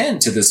dig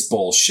into this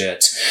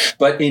bullshit,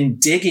 but in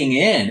digging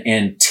in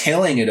and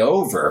tilling it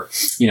over,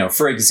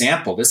 for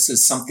example, this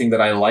is something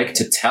that I like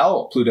to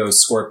tell Pluto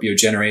Scorpio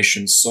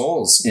generation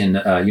souls in,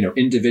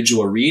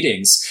 individual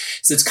readings.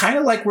 So it's kind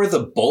of like we're the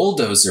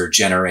bulldozer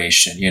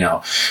generation.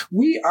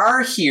 We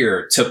are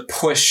here to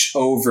push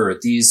over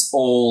these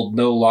old,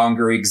 no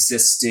longer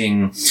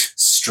existing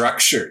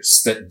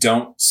structures that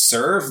don't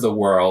serve the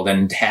world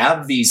and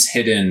have these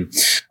hidden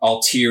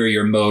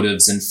ulterior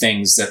motives and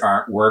things that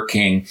aren't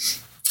working.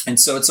 And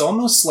so it's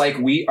almost like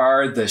we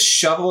are the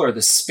shovel or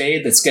the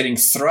spade that's getting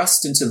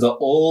thrust into the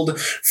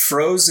old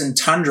frozen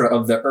tundra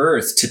of the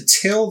earth to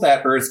till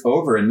that earth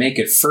over and make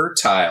it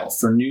fertile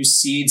for new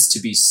seeds to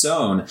be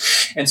sown.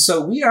 And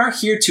so we are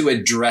here to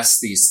address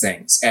these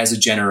things as a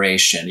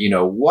generation.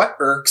 What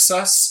irks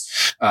us?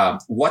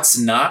 What's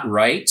not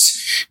right?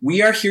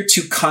 We are here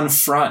to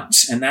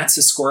confront. And that's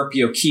a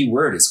Scorpio key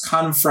word, is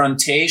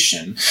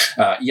confrontation.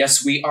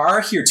 Yes, we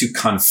are here to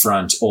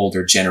confront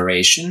older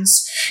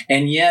generations.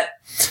 And yet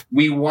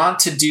we want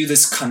to do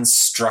this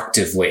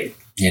constructively.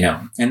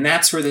 And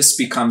that's where this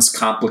becomes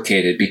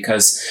complicated,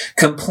 because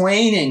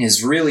complaining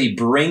is really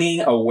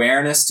bringing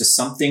awareness to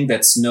something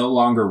that's no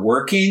longer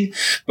working.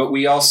 But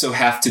we also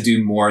have to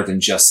do more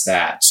than just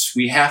that.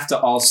 We have to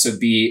also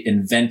be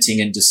inventing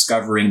and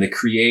discovering the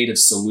creative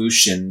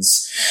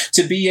solutions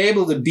to be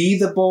able to be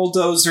the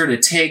bulldozer to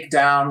take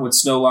down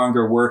what's no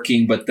longer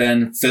working, but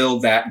then fill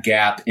that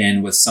gap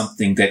in with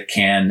something that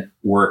can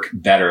work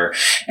better.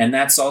 And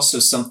that's also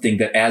something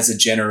that as a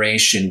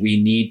generation,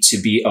 we need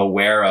to be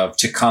aware of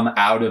to come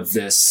out of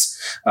this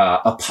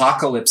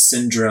apocalypse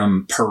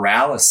syndrome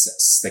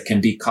paralysis that can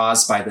be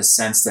caused by the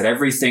sense that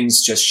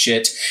everything's just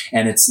shit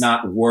and it's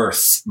not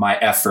worth my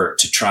effort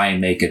to try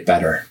and make it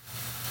better.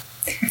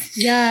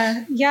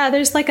 Yeah.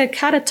 There's like a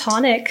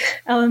catatonic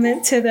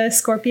element to the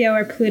Scorpio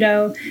or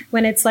Pluto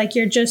when it's like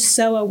you're just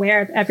so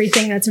aware of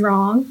everything that's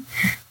wrong.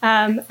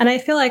 And I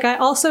feel like I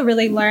also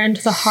really learned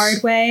the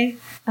hard way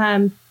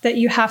that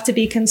you have to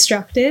be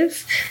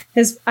constructive,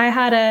 because I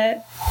had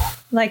a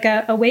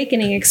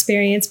awakening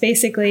experience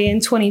basically in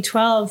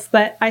 2012,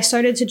 but I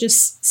started to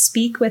just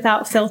speak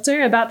without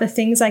filter about the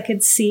things I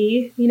could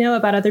see,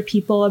 about other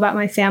people, about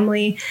my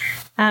family.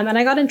 And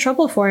I got in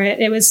trouble for it.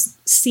 It was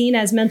seen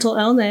as mental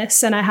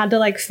illness, and I had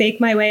to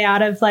fake my way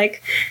out of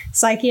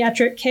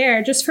psychiatric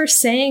care just for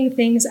saying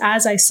things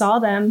as I saw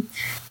them.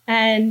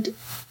 And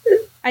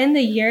in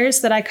the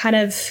years that I kind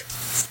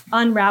of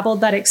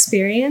unraveled that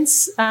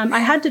experience, I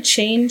had to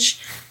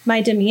change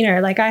my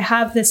demeanor. I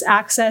have this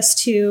access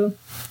to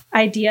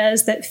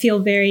ideas that feel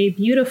very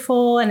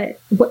beautiful. And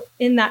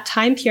in that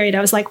time period, I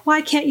was like,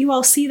 why can't you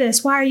all see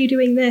this? Why are you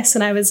doing this?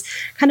 And I was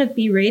kind of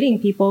berating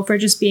people for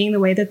just being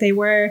the way that they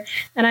were.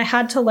 And I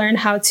had to learn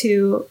how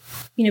to,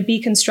 be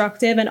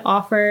constructive and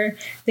offer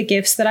the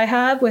gifts that I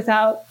have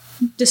without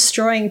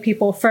destroying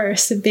people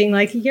first and being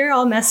like, you're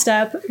all messed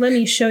up. Let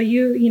me show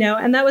you,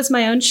 and that was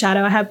my own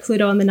shadow. I had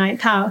Pluto in the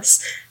 9th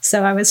house.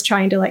 So I was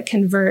trying to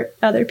convert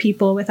other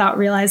people without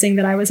realizing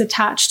that I was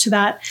attached to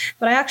that.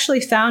 But I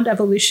actually found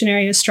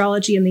evolutionary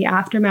astrology in the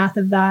aftermath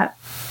of that,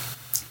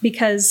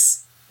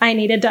 because I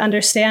needed to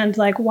understand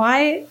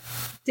why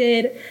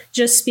did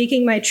just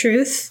speaking my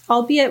truth,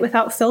 albeit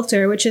without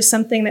filter, which is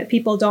something that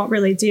people don't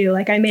really do.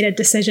 I made a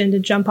decision to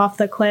jump off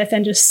the cliff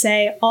and just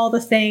say all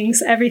the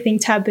things, everything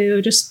taboo,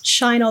 just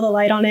shine all the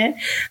light on it.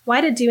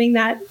 Why did doing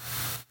that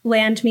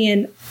land me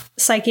in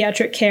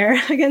psychiatric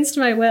care against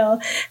my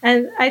will?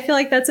 And I feel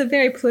like that's a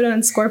very Pluto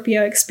and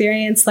Scorpio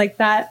experience.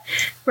 That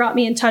brought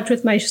me in touch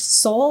with my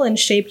soul and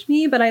shaped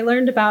me. But I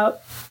learned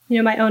about,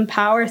 my own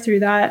power through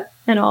that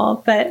and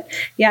all. But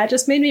yeah, it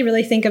just made me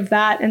really think of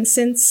that. And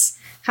since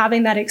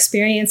having that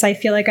experience, I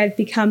feel like I've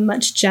become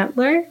much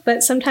gentler.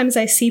 But sometimes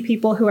I see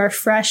people who are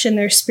fresh in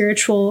their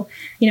spiritual,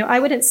 I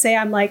wouldn't say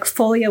I'm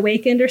fully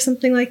awakened or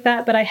something like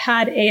that, but I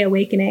had a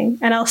awakening.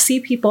 And I'll see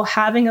people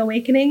having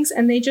awakenings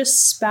and they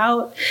just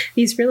spout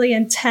these really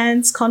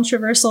intense,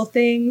 controversial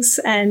things.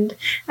 And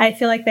I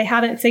feel like they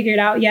haven't figured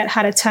out yet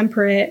how to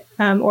temper it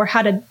or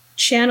how to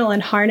channel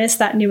and harness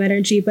that new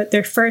energy. But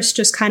they're first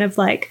just kind of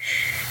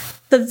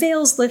the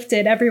veil's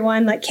lifted,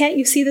 everyone. Can't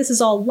you see this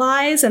is all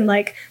lies and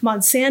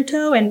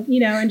Monsanto and,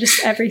 and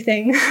just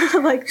everything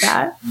like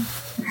that.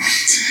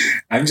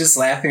 I'm just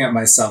laughing at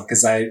myself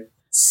because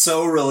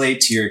so relate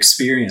to your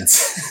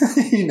experience.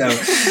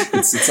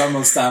 It's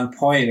almost on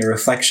point, a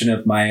reflection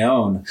of my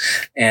own.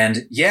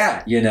 And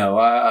yeah,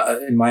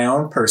 in my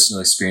own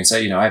personal experience,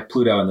 I have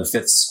Pluto in the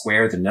 5th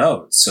square the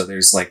node. So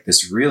there's like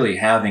this really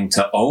having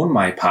to own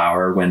my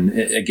power when,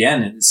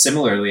 again,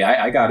 similarly,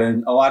 I got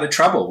in a lot of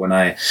trouble when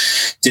I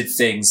did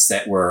things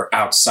that were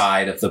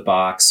outside of the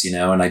box,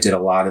 and I did a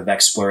lot of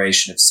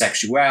exploration of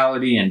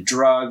sexuality and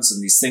drugs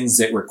and these things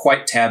that were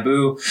quite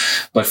taboo.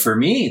 But for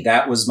me,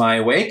 that was my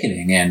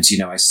awakening. And,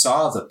 I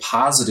saw the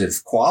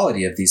positive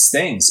quality of these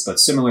things, but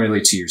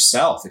similarly to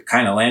yourself, it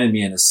kind of landed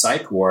me in a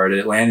psych ward.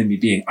 It landed me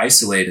being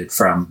isolated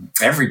from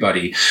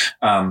everybody.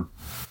 And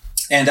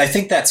I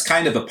think that's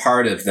kind of a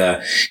part of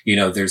the,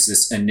 there's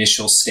this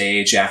initial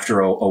stage after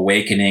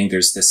awakening.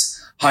 There's this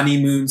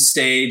honeymoon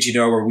stage,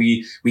 where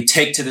we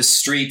take to the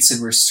streets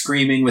and we're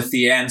screaming with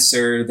the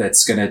answer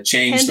that's going to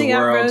change the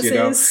world,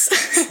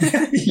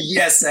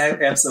 Yes,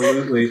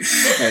 absolutely.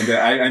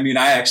 And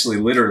I actually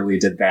literally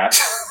did that.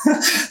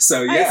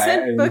 So yeah, I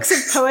sent books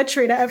of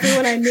poetry to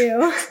everyone I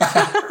knew.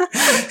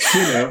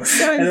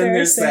 So and then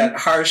there's that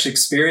harsh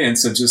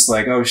experience of just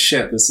like, oh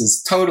shit, this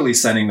is totally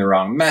sending the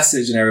wrong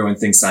message, and everyone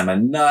thinks I'm a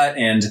nut.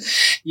 And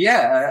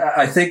yeah,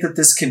 I think that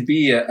this can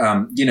be,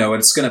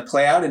 it's going to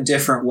play out in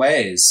different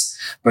ways.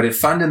 But it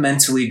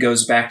fundamentally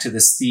goes back to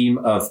this theme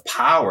of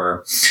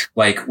power.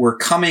 Like, we're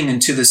coming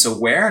into this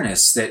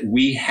awareness that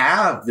we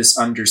have this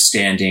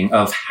understanding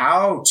of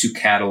how to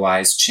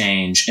catalyze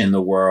change in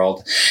the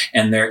world.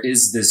 And there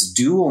is this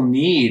dual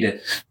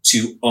need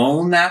to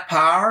own that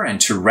power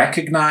and to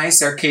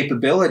recognize our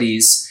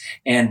capabilities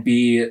and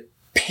be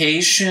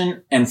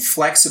patient and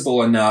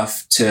flexible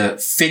enough to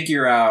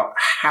figure out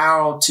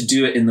how to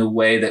do it in the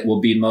way that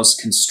will be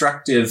most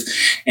constructive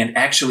and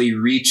actually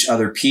reach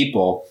other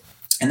people.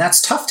 And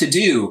that's tough to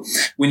do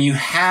when you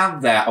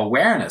have that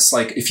awareness.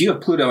 Like, if you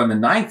have Pluto in the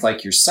 9th,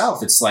 like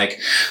yourself, it's like,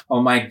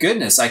 oh my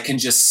goodness, I can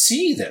just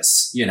see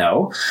this,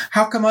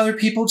 How come other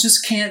people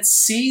just can't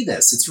see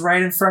this? It's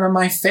right in front of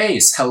my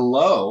face.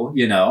 Hello,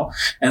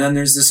 And then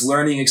there's this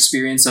learning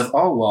experience of,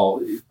 oh,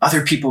 well,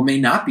 other people may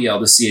not be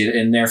able to see it.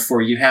 And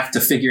therefore you have to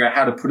figure out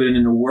how to put it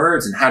into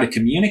words and how to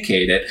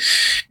communicate it.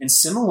 And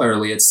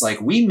similarly, it's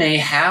like, we may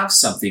have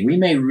something. We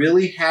may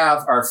really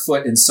have our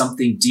foot in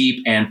something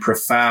deep and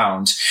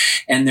profound.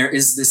 And there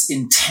is this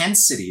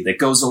intensity that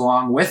goes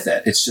along with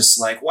it. It's just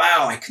like,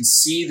 wow, I can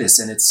see this,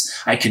 and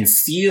I can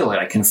feel it.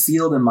 I can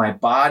feel it in my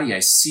body. I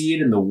see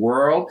it in the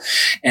world.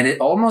 And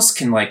it almost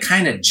can like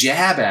kind of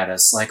jab at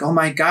us like, oh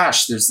my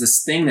gosh, there's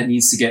this thing that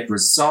needs to get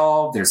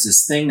resolved. There's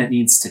this thing that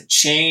needs to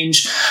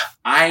change.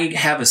 I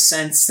have a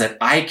sense that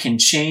I can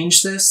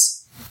change this.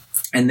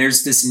 And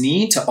there's this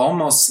need to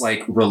almost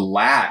like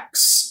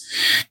relax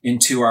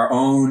into our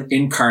own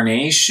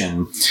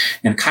incarnation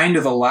and kind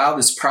of allow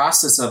this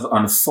process of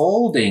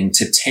unfolding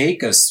to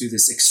take us through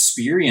this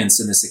experience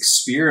and this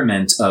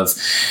experiment of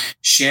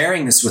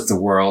sharing this with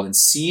the world and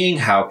seeing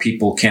how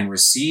people can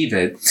receive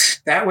it.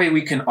 That way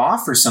we can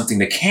offer something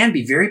that can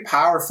be very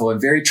powerful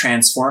and very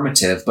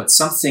transformative, but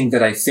something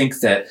that I think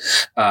that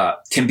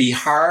can be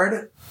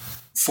hard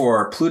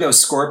for Pluto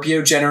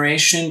Scorpio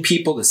generation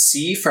people to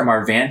see from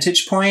our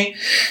vantage point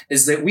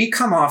is that we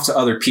come off to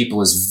other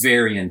people as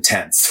very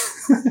intense.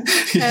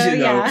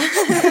 Yeah.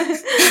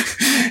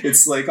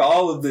 It's like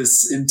all of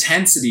this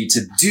intensity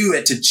to do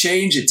it, to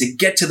change it, to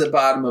get to the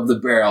bottom of the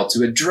barrel,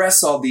 to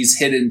address all these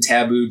hidden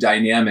taboo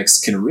dynamics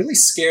can really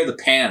scare the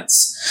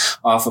pants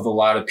off of a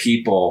lot of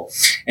people.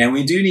 And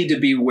we do need to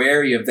be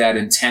wary of that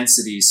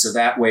intensity so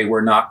that way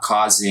we're not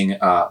causing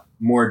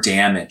more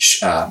damage,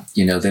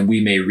 than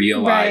we may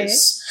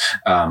realize.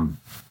 Right.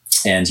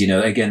 And,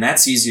 again,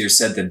 that's easier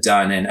said than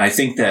done. And I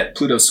think that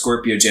Pluto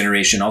Scorpio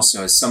generation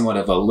also has somewhat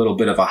of a little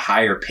bit of a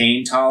higher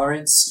pain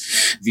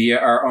tolerance via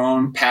our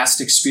own past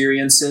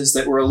experiences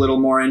that were a little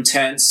more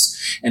intense.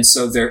 And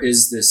so there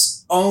is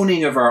this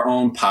owning of our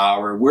own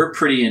power. We're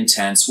pretty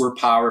intense. We're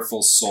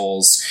powerful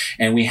souls.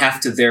 And we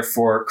have to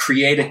therefore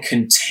create a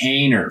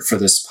container for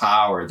this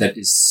power that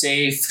is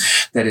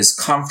safe, that is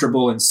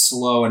comfortable and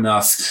slow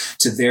enough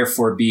to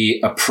therefore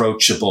be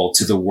approachable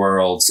to the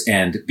world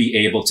and be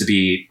able to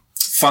be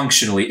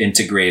functionally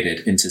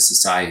integrated into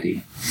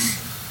society.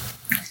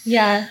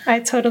 Yeah,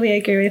 I totally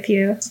agree with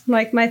you.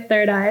 Like, my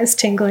third eye is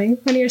tingling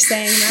when you're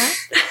saying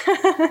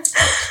that.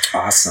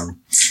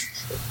 Awesome.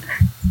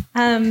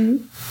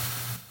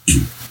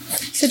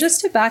 So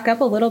just to back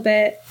up a little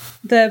bit,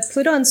 the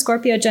Pluto and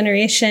Scorpio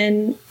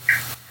generation,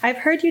 I've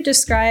heard you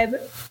describe,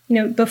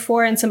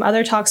 before in some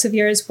other talks of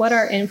yours, what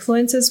our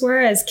influences were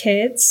as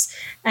kids.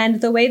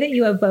 And the way that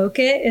you evoke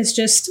it is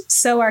just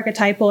so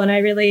archetypal. And I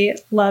really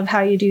love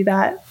how you do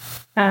that.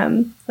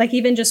 Like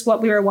even just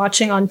what we were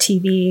watching on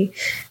TV,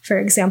 for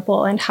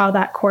example, and how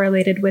that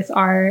correlated with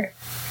our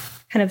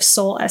kind of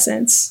soul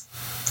essence.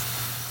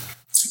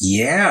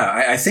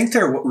 Yeah, I think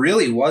there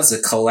really was a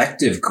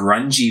collective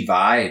grungy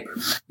vibe,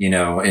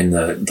 in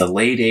the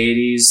late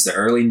 80s, the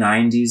early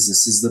 90s.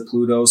 This is the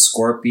Pluto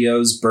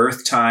Scorpio's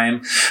birth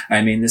time.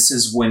 I mean, this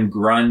is when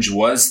grunge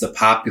was the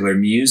popular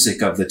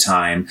music of the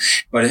time,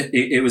 but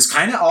it was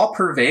kind of all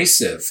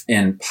pervasive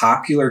in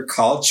popular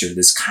culture,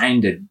 this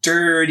kind of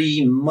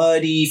dirty,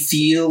 muddy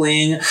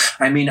feeling.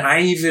 I mean,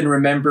 I even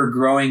remember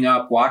growing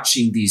up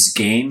watching these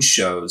game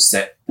shows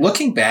that,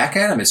 looking back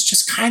at them, it's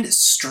just kind of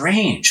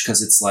strange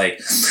because it's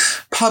like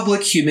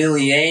public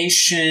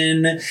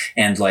humiliation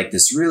and like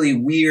this really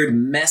weird,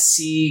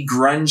 messy,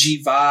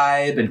 grungy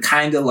vibe, and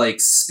kind of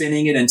like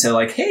spinning it into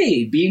like,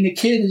 hey, being a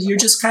kid, you're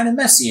just kind of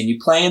messy and you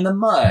play in the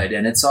mud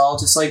and it's all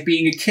just like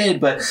being a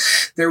kid. But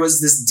there was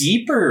this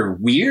deeper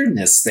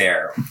weirdness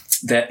there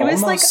that it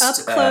was almost, like up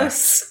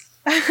close.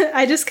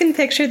 I just can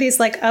picture these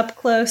like up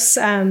close,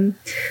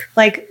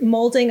 like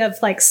molding of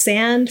like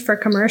sand for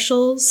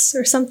commercials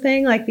or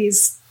something, like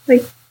these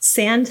like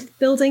sand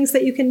buildings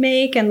that you can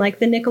make, and like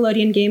the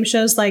Nickelodeon game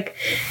shows, like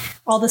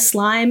all the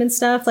slime and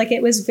stuff. Like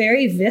it was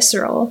very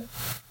visceral.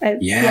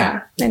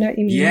 Yeah, I know what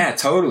you mean. Yeah,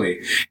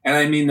 totally. And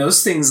I mean,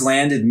 those things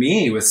landed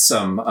me with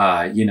some,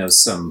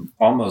 some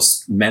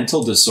almost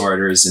mental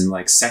disorders and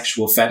like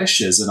sexual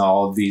fetishes and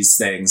all of these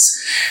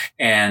things.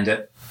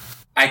 And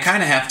I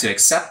kind of have to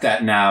accept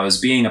that now as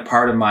being a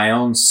part of my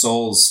own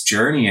soul's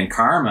journey and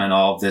karma and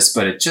all of this,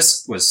 but it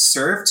just was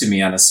served to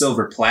me on a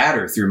silver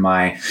platter through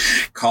my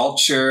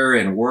culture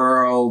and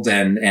world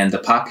and the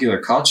popular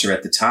culture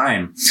at the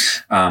time.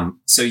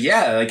 So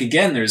yeah, like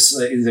again, there's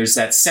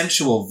that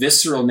sensual,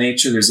 visceral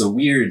nature. There's a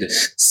weird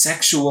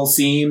sexual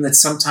theme that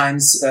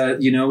sometimes,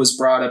 was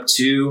brought up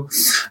too.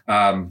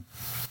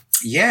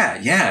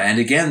 Yeah. And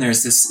again,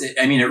 there's this,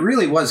 I mean, it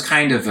really was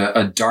kind of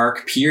a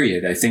dark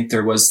period. I think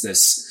there was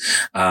this,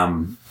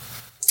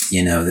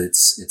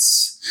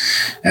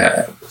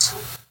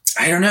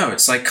 I don't know.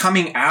 It's like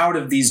coming out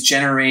of these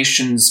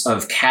generations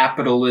of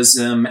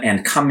capitalism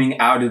and coming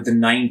out of the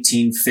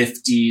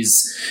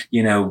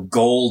 1950s,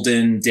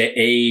 golden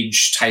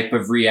age type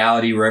of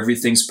reality where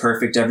everything's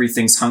perfect,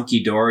 everything's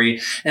hunky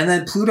dory. And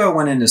then Pluto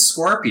went into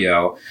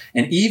Scorpio.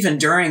 And even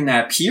during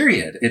that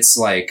period, it's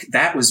like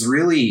that was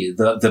really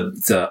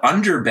the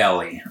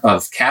underbelly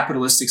of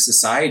capitalistic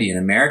society in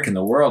America and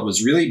the world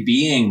was really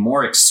being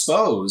more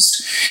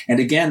exposed. And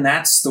again,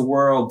 that's the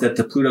world that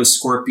the Pluto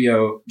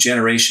Scorpio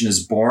generation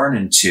is born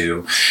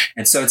into.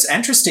 And so it's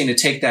interesting to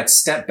take that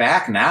step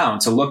back now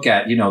and to look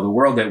at, the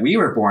world that we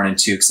were born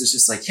into, because it's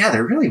just like, yeah,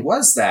 there really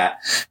was that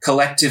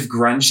collective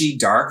grungy,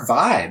 dark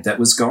vibe that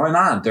was going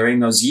on during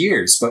those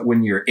years. But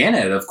when you're in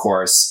it, of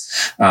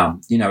course,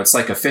 it's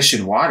like a fish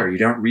in water. You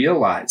don't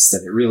realize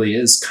that it really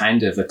is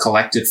kind of a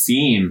collective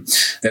theme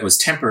that was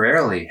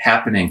temporarily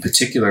happening,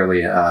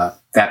 particularly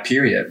that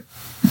period.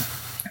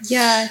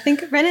 Yeah, I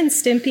think Ren and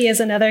Stimpy is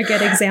another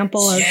good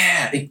example of...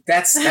 Yeah,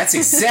 that's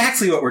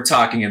exactly what we're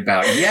talking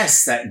about.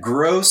 Yes, that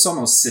gross,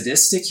 almost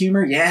sadistic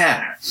humor.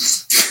 Yeah.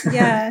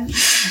 Yeah.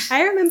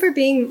 I remember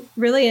being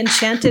really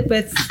enchanted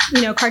with,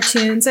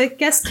 cartoons. I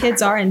guess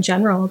kids are in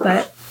general,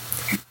 but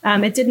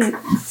it didn't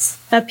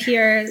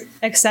appear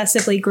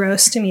excessively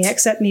gross to me,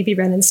 except maybe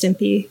Ren and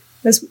Stimpy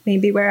was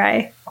maybe where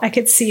I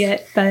could see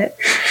it. But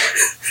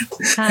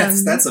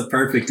that's a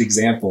perfect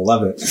example.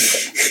 Love it.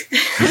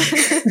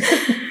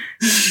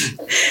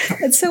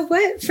 And so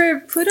what for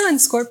Pluto and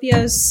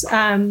Scorpios,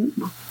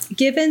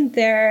 given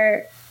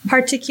their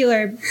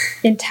particular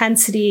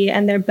intensity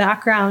and their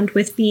background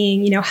with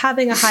being,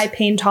 having a high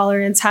pain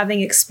tolerance, having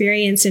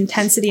experienced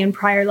intensity in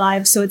prior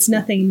lives, so it's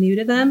nothing new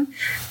to them,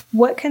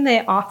 what can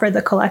they offer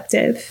the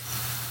collective?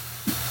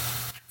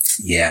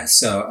 Yeah,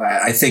 so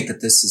I think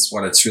that this is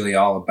what it's really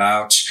all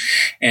about.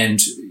 And,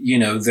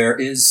 there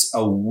is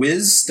a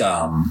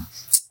wisdom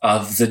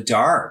of the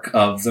dark,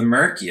 of the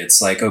murky.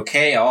 It's like,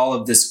 okay, all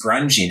of this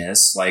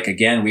grunginess, like,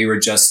 again, we were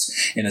just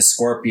in a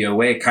Scorpio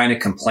way kind of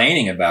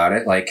complaining about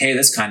it. Like, hey,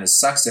 this kind of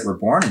sucks that we're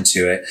born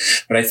into it.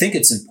 But I think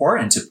it's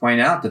important to point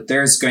out that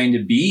there's going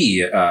to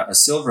be a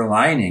silver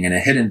lining and a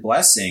hidden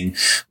blessing,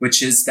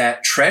 which is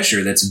that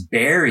treasure that's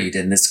buried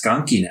in this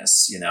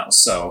gunkiness,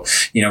 So,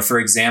 for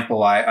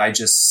example, I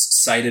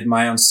just cited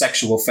my own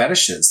sexual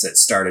fetishes that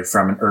started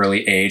from an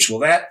early age.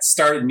 Well, that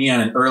started me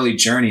on an early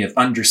journey of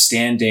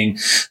understanding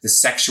the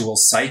sexual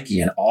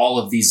psyche and all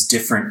of these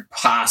different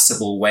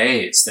possible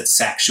ways that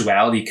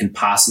sexuality can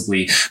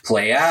possibly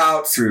play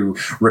out through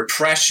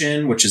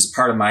repression, which is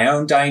part of my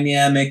own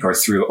dynamic, or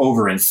through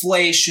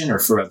overinflation or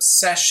through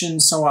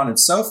obsession, so on and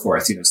so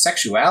forth.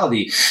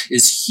 Sexuality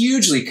is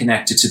hugely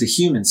connected to the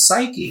human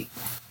psyche.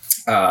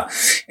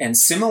 And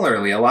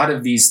similarly, a lot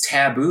of these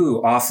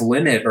taboo,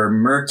 off-limit, or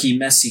murky,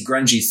 messy,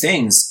 grungy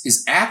things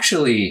is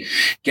actually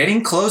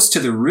getting close to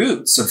the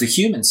roots of the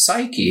human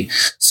psyche.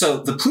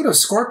 So the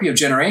Pluto-Scorpio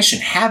generation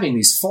having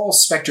these full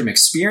spectrum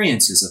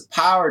experiences of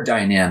power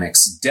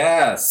dynamics,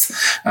 death,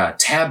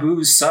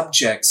 taboo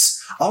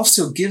subjects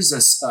also gives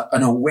us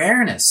an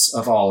awareness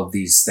of all of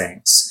these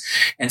things.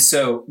 And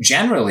so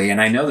generally,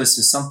 and I know this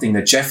is something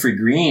that Jeffrey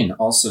Green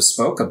also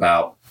spoke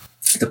about,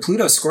 the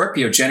Pluto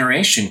Scorpio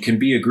generation can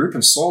be a group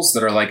of souls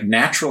that are like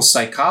natural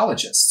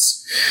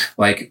psychologists.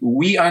 Like,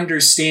 we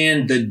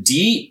understand the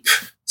deep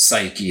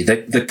psyche,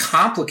 the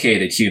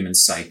complicated human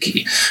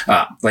psyche.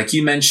 Like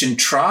you mentioned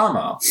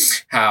trauma,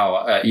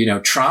 how,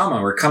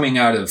 trauma, we're coming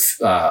out of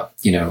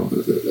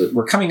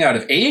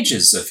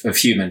ages of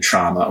human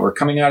trauma. We're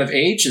coming out of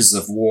ages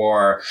of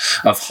war,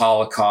 of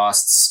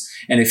holocausts.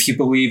 And if you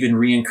believe in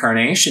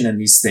reincarnation and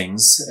these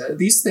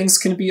things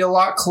can be a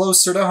lot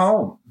closer to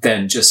home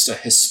than just a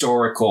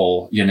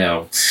historical,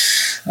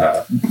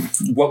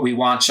 what we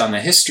watch on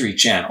the History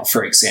Channel,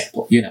 for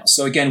example.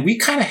 So again, we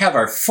kind of have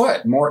our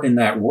foot more in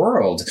that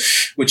world,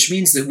 which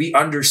means that we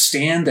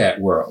understand that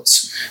world.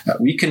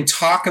 We can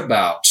talk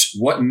about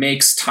what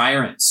makes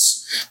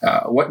tyrants,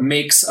 what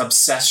makes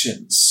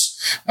obsessions,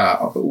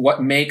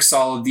 what makes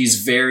all of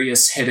these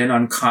various hidden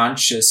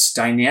unconscious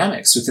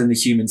dynamics within the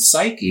human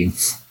psyche.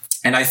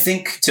 And I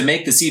think to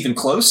make this even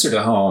closer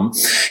to home,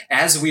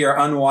 as we are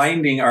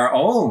unwinding our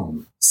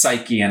own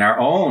psyche and our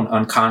own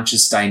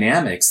unconscious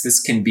dynamics, this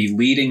can be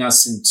leading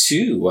us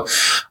into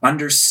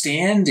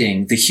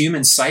understanding the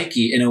human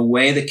psyche in a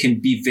way that can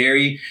be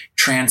very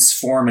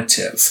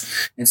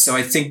transformative. And so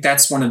I think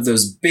that's one of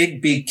those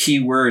big, big key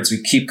words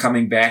we keep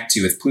coming back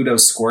to with Pluto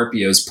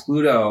Scorpios.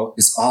 Pluto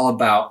is all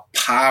about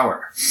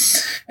power.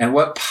 And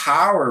what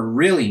power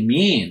really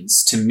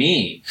means to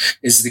me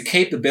is the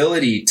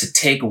capability to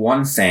take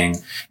one thing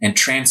and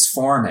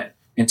transform it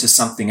into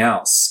something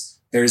else.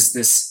 There's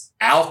this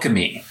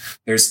alchemy.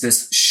 There's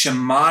this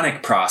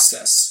shamanic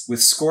process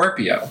with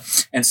Scorpio.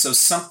 And so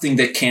something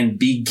that can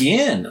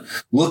begin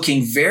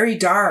looking very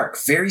dark,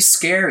 very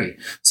scary,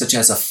 such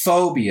as a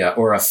phobia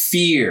or a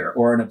fear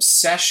or an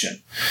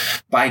obsession,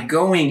 by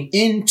going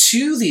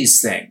into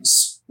these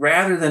things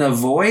rather than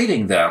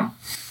avoiding them,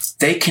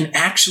 they can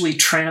actually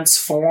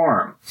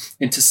transform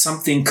into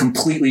something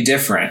completely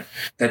different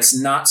that's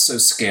not so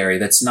scary,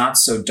 that's not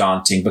so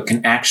daunting, but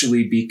can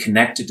actually be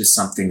connected to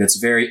something that's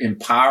very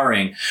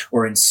empowering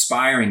or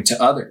inspiring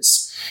to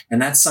others. And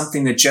that's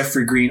something that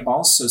Jeffrey Green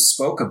also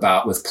spoke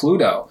about with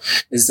Pluto,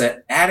 is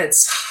that at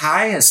its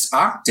highest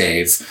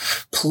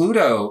octave,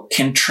 Pluto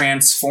can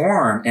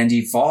transform and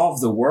evolve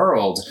the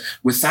world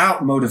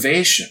without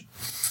motivation.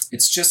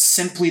 It's just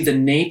simply the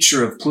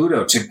nature of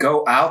Pluto to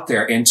go out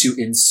there and to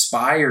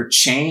inspire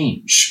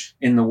change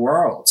in the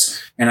world.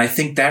 And I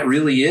think that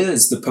really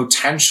is the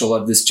potential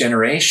of this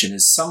generation,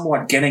 is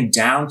somewhat getting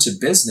down to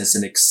business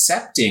and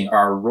accepting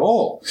our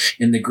role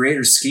in the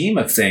greater scheme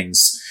of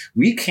things.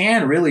 We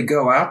can really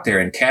go out there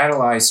and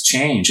catalyze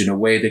change in a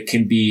way that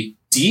can be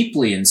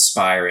deeply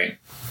inspiring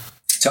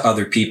to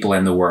other people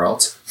in the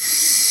world.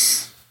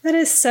 That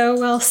is so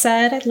well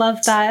said. I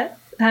love that.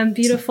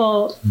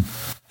 Beautiful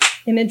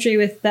imagery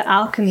with the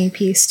alchemy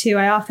piece too.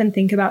 I often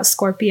think about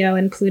Scorpio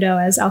and Pluto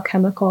as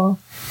alchemical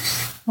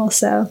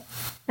also.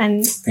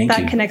 And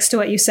that connects to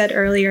what you said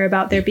earlier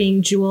about there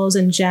being jewels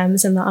and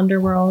gems in the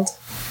underworld.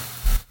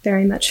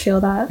 Very much feel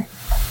that.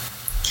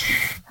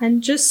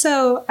 And just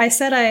so I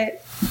said,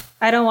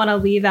 I don't want to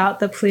leave out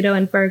the Pluto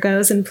and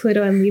Virgos and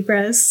Pluto and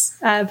Libras,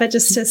 but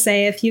just to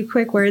say a few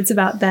quick words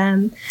about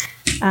them.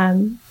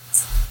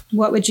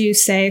 What would you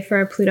say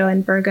for Pluto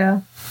and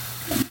Virgo?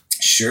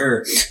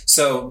 Sure.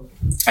 So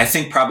I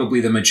think probably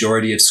the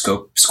majority of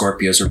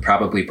Scorpios are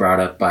probably brought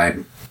up by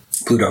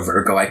Pluto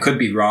Virgo. I could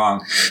be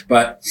wrong,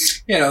 but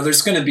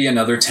there's going to be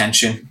another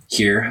tension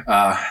here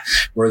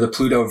where the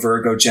Pluto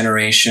Virgo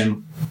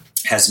generation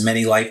has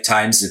many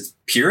lifetimes of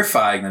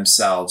purifying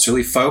themselves,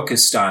 really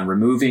focused on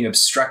removing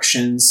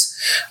obstructions,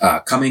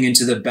 coming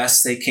into the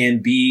best they can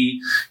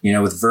be.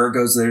 With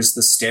Virgos, there's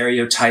the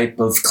stereotype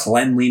of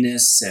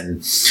cleanliness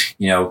and,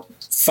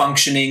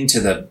 functioning to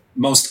the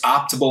most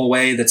optimal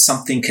way that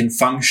something can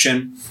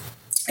function.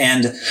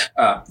 And,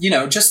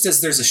 just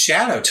as there's a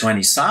shadow to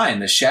any sign,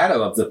 the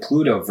shadow of the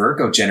Pluto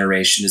Virgo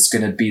generation is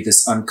going to be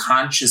this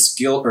unconscious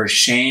guilt or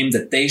shame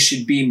that they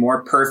should be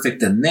more perfect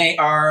than they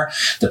are,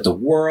 that the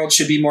world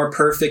should be more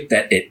perfect,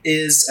 that it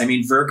is. I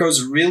mean,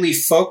 Virgo's really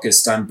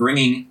focused on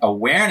bringing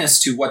awareness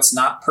to what's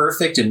not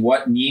perfect and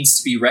what needs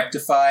to be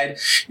rectified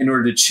in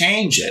order to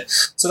change it.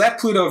 So that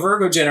Pluto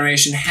Virgo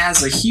generation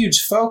has a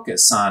huge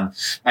focus on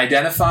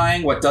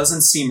identifying what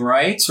doesn't seem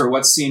right or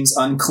what seems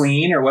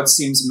unclean or what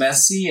seems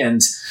messy,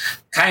 and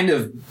kind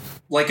of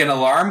like an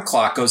alarm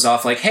clock goes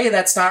off like, hey,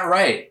 that's not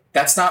right.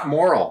 That's not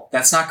moral.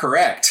 That's not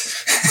correct.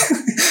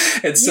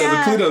 And so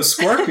the Pluto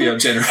Scorpio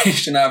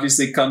generation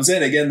obviously comes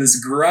in, again,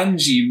 this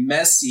grungy,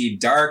 messy,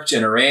 dark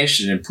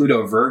generation. And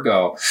Pluto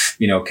Virgo,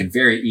 can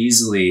very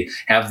easily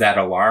have that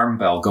alarm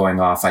bell going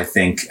off, I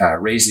think,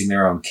 raising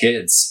their own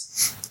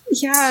kids.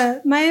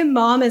 Yeah, my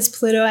mom is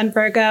Pluto and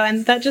Virgo,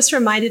 and that just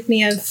reminded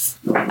me of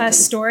a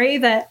story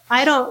that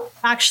I don't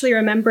actually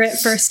remember it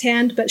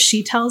firsthand, but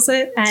she tells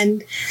it.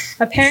 And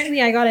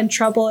apparently I got in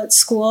trouble at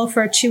school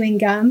for chewing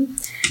gum.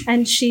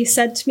 And she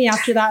said to me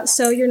after that,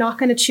 "So you're not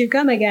going to chew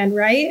gum again,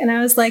 right?" And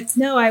I was like,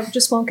 "No, I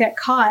just won't get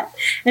caught."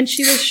 And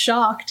she was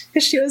shocked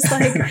because she was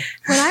like,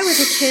 "When I was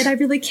a kid, I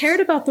really cared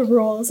about the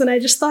rules." And I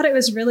just thought it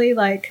was really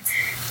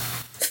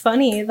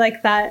funny.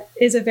 That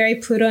is a very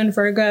Pluto and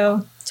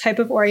Virgo type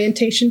of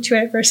orientation to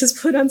it versus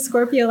Pluto and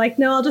Scorpio. Like,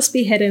 no, I'll just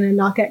be hidden and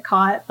not get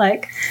caught.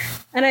 Like,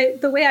 and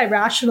the way I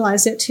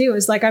rationalized it too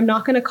is like, I'm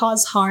not going to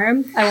cause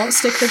harm. I won't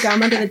stick the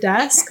gum under the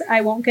desk.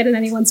 I won't get in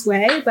anyone's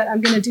way, but I'm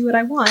going to do what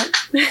I want.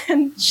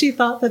 And she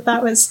thought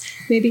that was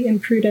maybe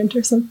imprudent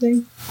or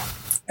something.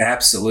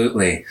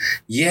 Absolutely.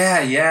 Yeah.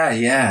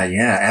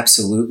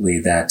 Absolutely.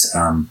 That,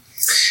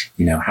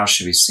 how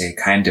should we say,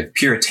 kind of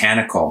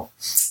puritanical.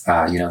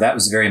 That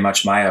was very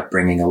much my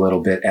upbringing a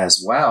little bit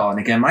as well. And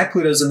again, my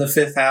Pluto's in the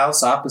 5th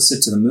house,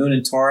 opposite to the moon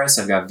in Taurus.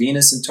 I've got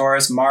Venus in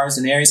Taurus, Mars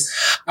in Aries.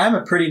 I'm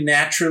a pretty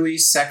naturally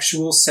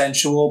sexual,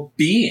 sensual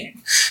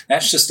being.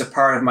 That's just a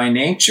part of my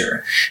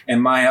nature.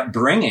 And my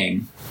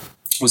upbringing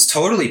was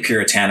totally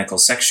puritanical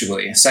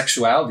sexually.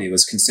 Sexuality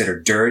was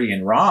considered dirty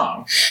and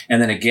wrong.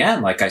 And then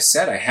again, like I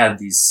said, I had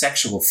these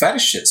sexual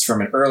fetishes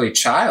from an early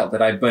child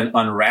that I've been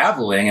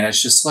unraveling. And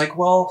it's just like,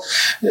 well,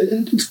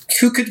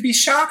 who could be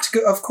shocked?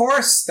 Of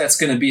course, that's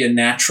going to be a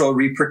natural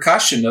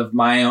repercussion of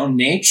my own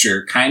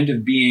nature kind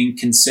of being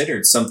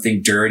considered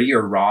something dirty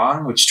or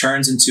wrong, which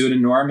turns into an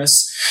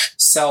enormous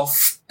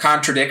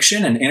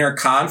self-contradiction and inner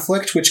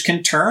conflict, which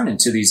can turn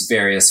into these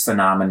various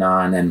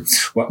phenomenon and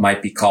what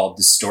might be called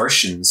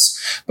distortions.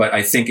 But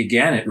I think,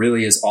 again, it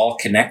really is all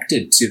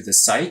connected to the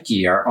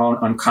psyche, our own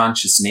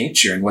unconscious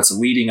nature, and what's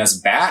leading us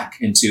back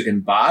into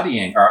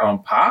embodying our own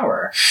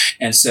power.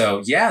 And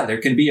so, yeah,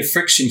 there can be a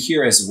friction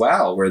here as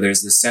well, where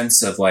there's the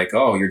sense of like,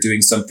 oh, you're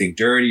doing something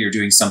dirty, you're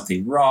doing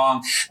something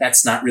wrong.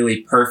 That's not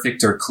really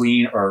perfect or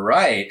clean or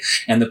right.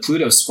 And the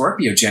Pluto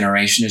Scorpio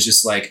generation is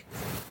just like,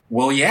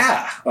 well,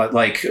 yeah,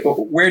 like,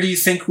 where do you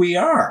think we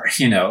are?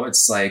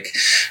 It's like,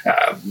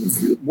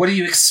 what do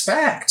you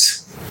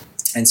expect?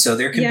 And so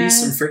there can be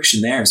some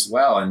friction there as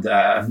well. And,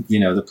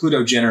 the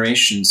Pluto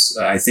generations,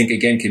 I think,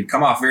 again, can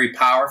come off very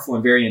powerful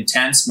and very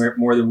intense,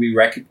 more than we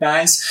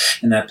recognize.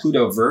 And that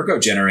Pluto Virgo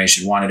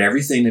generation wanted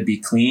everything to be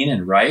clean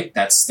and right.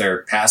 That's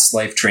their past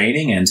life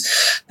training. And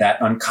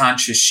that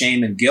unconscious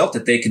shame and guilt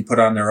that they can put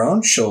on their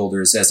own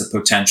shoulders as a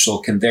potential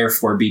can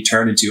therefore be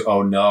turned into,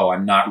 oh, no,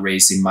 I'm not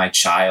raising my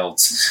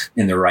child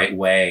in the right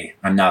way.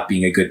 I'm not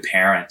being a good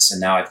parent. And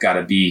now I've got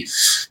to be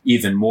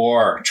even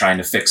more trying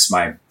to fix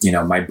my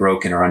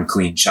broken or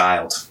unclean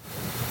child.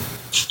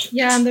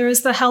 Yeah, and there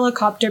was the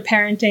helicopter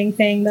parenting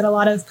thing that a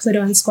lot of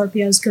Pluto and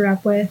Scorpios grew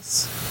up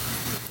with.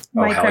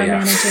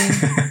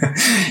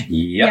 Micromanaging.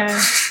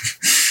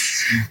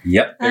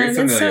 Yep. Very familiar.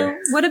 And so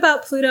what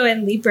about Pluto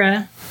and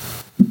Libra?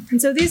 And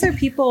so these are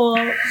people,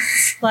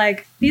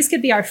 like, these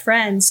could be our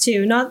friends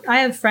too. I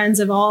have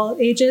friends of all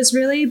ages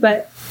really,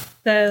 but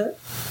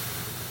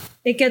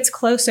it gets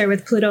closer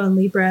with Pluto and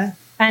Libra.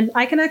 And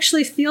I can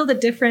actually feel the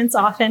difference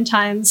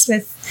oftentimes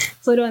with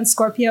Pluto and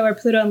Scorpio or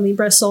Pluto and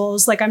Libra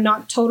souls. Like, I'm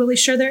not totally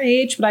sure their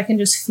age, but I can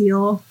just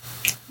feel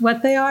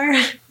what they are.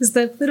 Because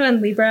the Pluto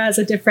and Libra has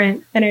a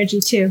different energy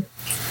too.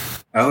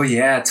 Oh,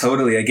 yeah,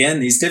 totally. Again,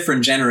 these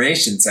different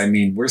generations. I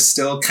mean, we're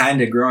still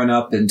kind of growing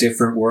up in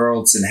different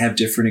worlds and have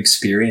different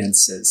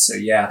experiences. So,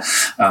 yeah,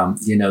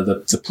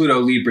 the Pluto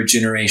Libra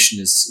generation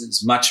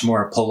is much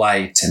more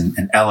polite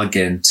and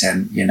elegant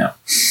and,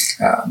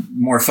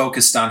 more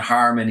focused on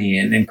harmony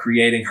and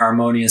creating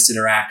harmonious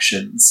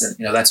interactions.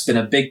 And, that's been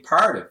a big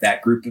part of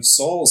that group of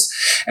souls'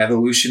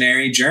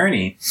 evolutionary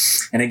journey.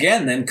 And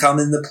again, then come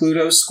in the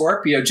Pluto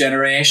Scorpio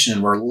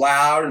generation. We're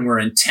loud and we're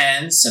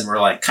intense and we're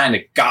like kind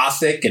of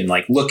gothic and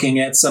like looking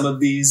at some of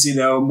these,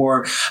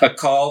 more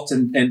occult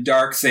and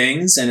dark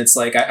things. And it's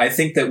like, I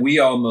think that we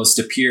almost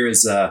appear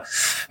as a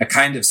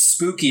kind of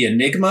spooky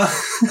enigma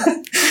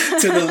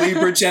to the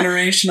Libra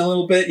generation a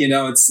little bit.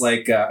 It's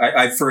like,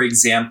 for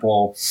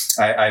example,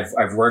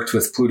 I've worked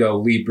with Pluto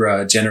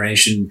Libra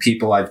generation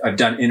people. I've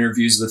done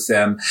interviews with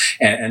them,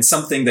 and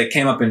something that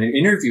came up in an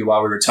interview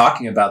while we were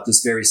talking about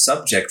this very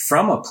subject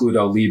from a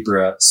Pluto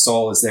Libra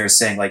soul is they're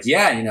saying like,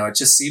 yeah, it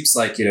just seems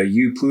like,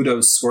 you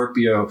Pluto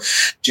Scorpio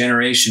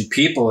generation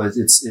people,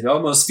 it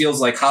almost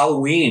feels like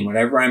Halloween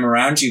whenever I'm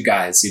around you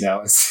guys,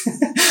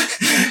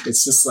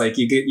 it's just like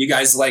you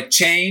guys like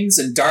chains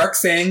and dark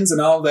things and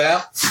all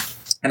that.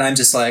 And I'm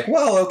just like,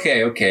 well,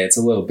 okay. It's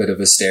a little bit of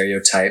a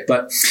stereotype.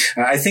 But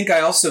I think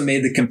I also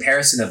made the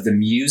comparison of the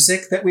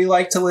music that we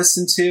like to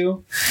listen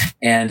to.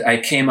 And I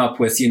came up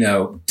with,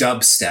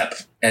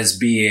 dubstep as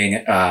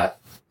being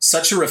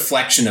such a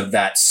reflection of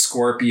that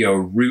Scorpio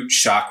root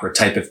chakra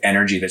type of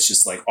energy that's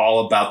just like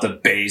all about the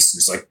bass.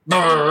 It's like,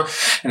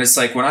 and it's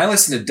like when I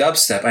listen to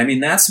dubstep, I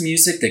mean, that's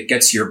music that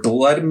gets your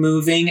blood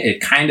moving.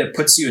 It kind of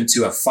puts you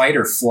into a fight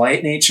or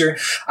flight nature.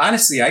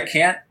 Honestly, I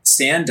can't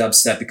stand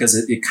dubstep because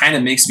it kind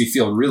of makes me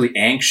feel really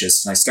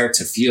anxious and I start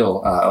to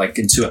feel like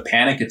into a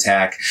panic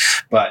attack.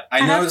 But I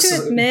have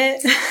to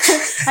admit,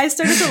 I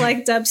started to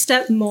like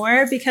dubstep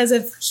more because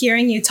of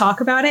hearing you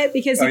talk about it,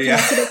 because you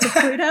connected it to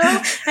Pluto,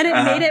 and it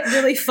made it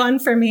really fun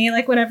for me.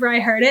 Like whenever I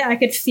heard it, I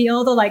could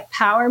feel the like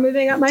power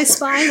moving up my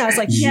spine. I was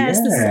like, yes,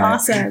 this is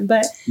awesome.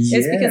 But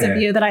it's because of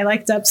you that I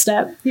like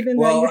dubstep, even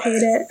though you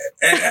hate it.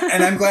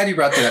 and I'm glad you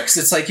brought that up, because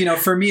it's like,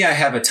 for me, I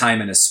have a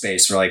time and a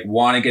space where I like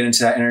want to get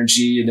into that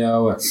energy,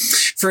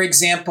 for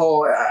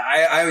example,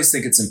 I always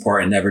think it's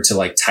important never to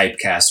like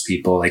typecast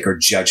people, like, or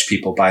judge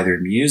people by their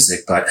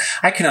music, but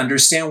I can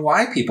understand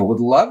why people would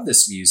love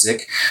this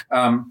music,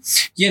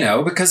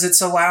 because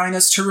it's allowing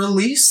us to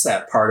release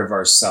that part of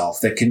ourself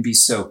that can be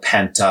so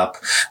pent up.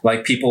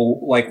 Like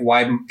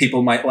why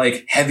people might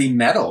like heavy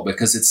metal,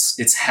 because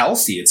it's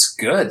healthy. It's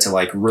good to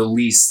like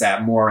release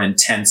that more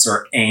intense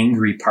or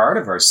angry part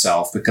of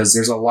ourself, because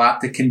there's a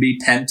lot that can be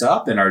pent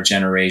up in our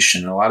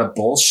generation, a lot of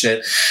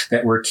bullshit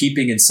that we're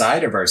keeping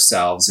inside of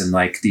ourselves. And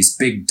like these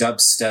big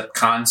dubstep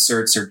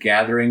concerts or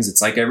gatherings,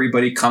 it's like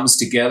everybody comes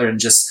together and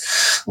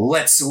just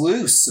lets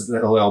loose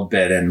a little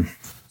bit. And,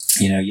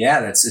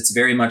 it's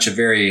very much a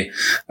very,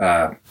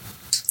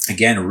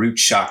 again, root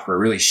chakra,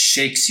 really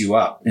shakes you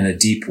up in a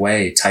deep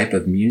way type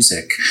of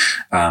music.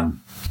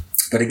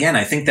 But again,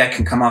 I think that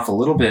can come off a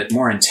little bit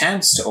more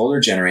intense to older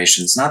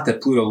generations. Not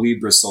that Pluto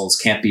Libra souls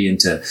can't be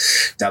into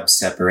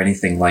dubstep or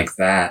anything like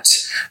that.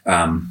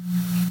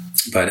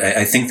 But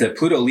I think that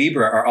Pluto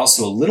Libra are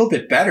also a little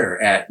bit better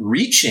at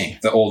reaching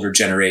the older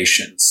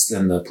generations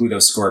than the Pluto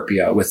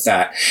Scorpio, with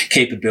that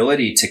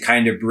capability to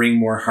kind of bring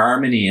more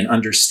harmony and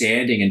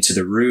understanding into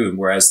the room,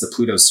 whereas the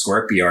Pluto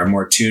Scorpio are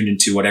more tuned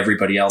into what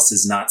everybody else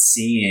is not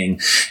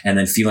seeing, and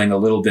then feeling a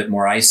little bit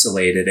more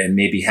isolated and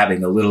maybe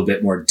having a little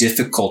bit more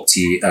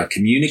difficulty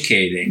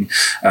communicating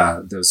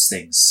those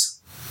things.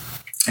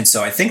 And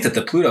so I think that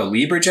the Pluto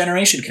Libra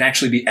generation can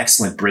actually be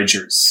excellent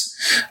bridgers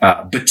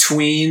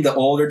between the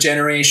older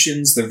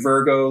generations, the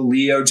Virgo,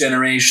 Leo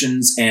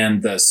generations,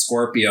 and the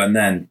Scorpio, and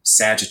then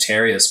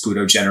Sagittarius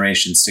Pluto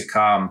generations to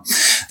come,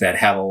 that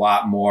have a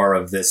lot more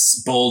of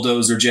this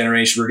bulldozer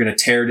generation. We're going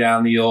to tear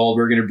down the old.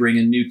 We're going to bring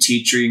in new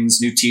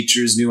teachings, new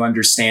teachers, new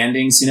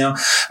understandings.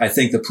 I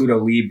think the Pluto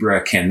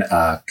Libra can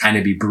kind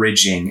of be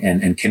bridging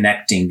and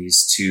connecting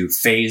these two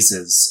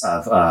phases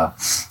of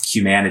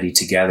humanity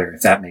together,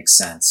 if that makes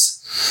sense.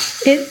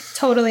 It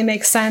totally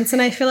makes sense.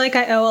 And I feel like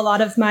I owe a lot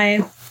of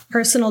my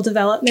personal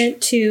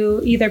development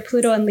to either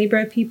Pluto and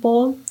Libra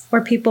people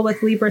or people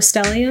with Libra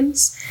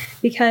stelliums,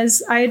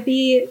 because I'd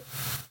be,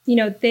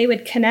 they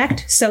would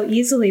connect so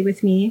easily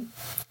with me.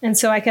 And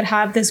so I could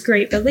have this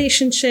great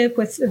relationship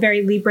with a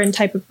very Libran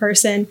type of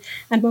person.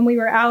 And when we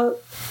were out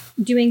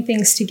doing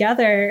things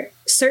together,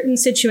 certain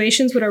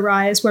situations would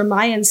arise where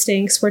my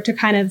instincts were to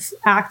kind of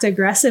act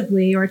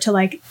aggressively or to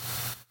like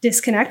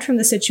disconnect from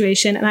the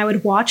situation, and I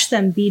would watch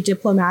them be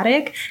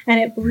diplomatic, and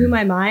it blew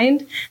my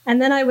mind.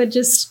 And then I would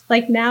just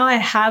like, now I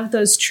have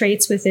those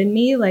traits within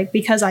me, like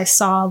because I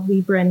saw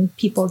Libran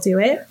people do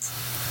it.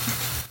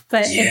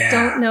 But I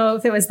don't know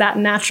if it was that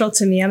natural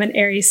to me. I'm an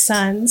Aries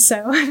sun,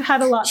 so I've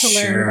had a lot to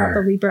learn about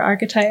the Libra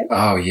archetype.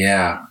 Oh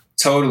yeah.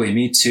 Totally.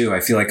 Me too. I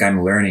feel like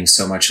I'm learning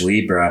so much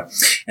Libra.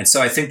 And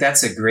so I think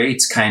that's a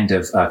great kind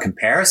of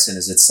comparison,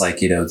 is it's like,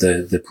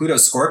 the Pluto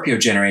Scorpio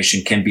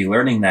generation can be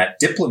learning that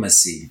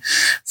diplomacy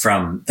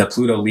from the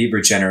Pluto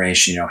Libra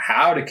generation,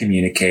 how to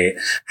communicate,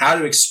 how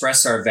to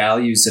express our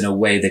values in a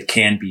way that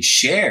can be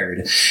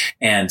shared.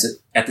 And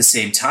at the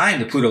same time,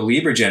 the Pluto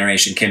Libra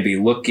generation can be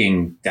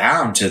looking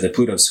down to the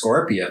Pluto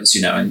Scorpios,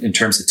 in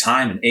terms of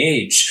time and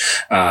age,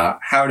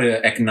 how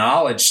to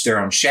acknowledge their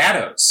own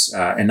shadows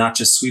and not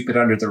just sweep it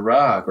under the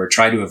rug or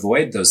try to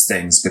avoid those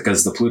things,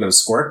 because the Pluto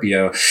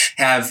Scorpio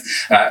have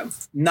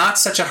not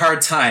such a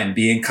hard time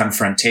being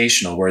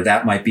confrontational, where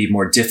that might be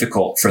more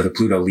difficult for the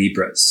Pluto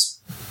Libras.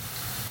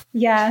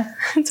 Yeah,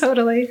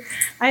 totally.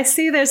 I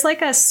see there's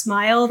like a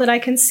smile that I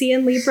can see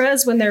in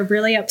Libras when they're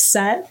really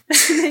upset.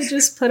 They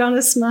just put on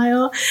a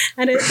smile,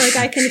 and it's like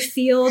I can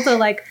feel the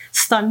like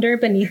thunder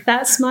beneath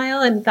that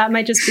smile, and that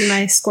might just be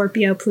my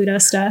Scorpio Pluto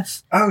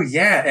stuff. Oh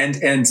yeah,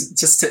 and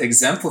just to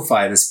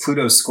exemplify this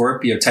Pluto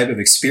Scorpio type of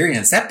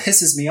experience, that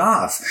pisses me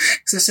off,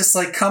 because it's just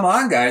like, come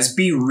on guys,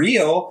 be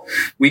real.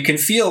 We can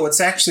feel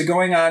what's actually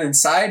going on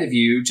inside of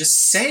you.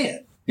 Just say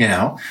it.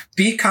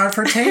 Be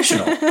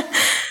confrontational.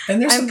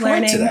 And there's a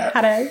point to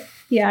that.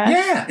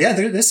 Yeah.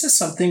 This is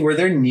something where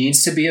there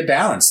needs to be a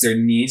balance. There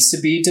needs to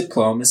be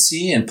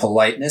diplomacy and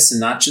politeness, and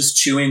not just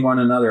chewing one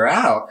another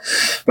out.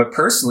 But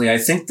personally, I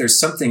think there's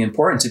something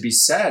important to be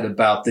said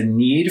about the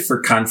need for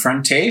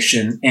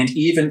confrontation and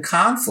even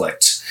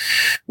conflict,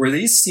 where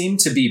these seem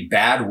to be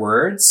bad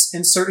words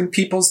in certain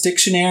people's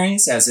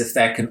dictionaries, as if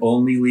that can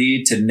only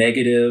lead to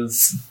negative,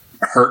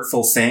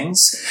 hurtful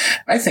things.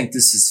 I think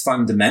this is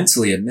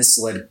fundamentally a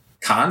misled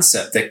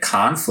concept that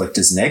conflict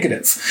is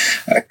negative.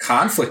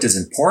 Conflict is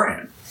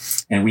important,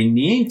 and we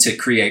need to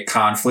create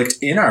conflict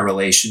in our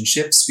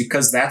relationships,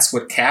 because that's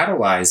what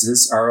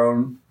catalyzes our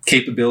own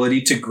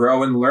capability to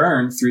grow and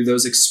learn through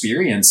those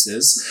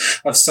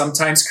experiences of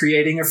sometimes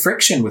creating a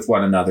friction with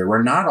one another.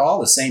 We're not all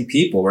the same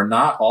people. We're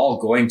not all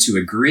going to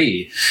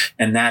agree.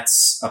 And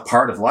that's a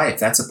part of life.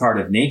 That's a part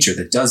of nature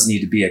that does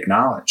need to be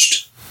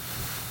acknowledged.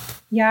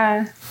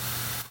 Yeah.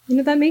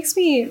 That makes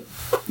me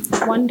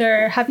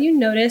wonder, have you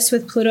noticed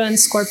with Pluto and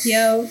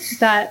Scorpio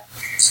that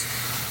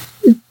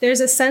there's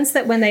a sense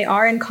that when they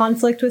are in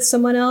conflict with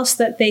someone else,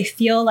 that they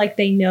feel like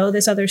they know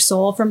this other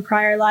soul from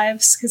prior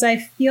lives? Because I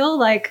feel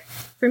like,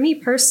 for me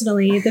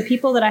personally, the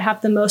people that I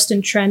have the most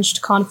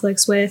entrenched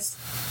conflicts with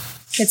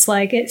It's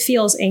like it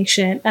feels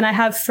ancient. And I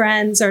have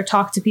friends or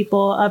talk to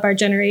people of our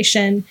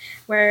generation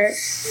where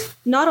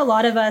not a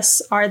lot of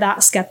us are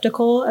that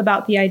skeptical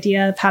about the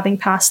idea of having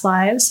past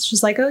lives. It's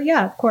just like, oh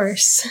yeah, of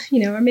course,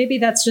 or maybe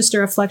that's just a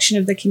reflection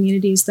of the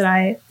communities that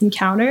I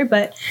encounter.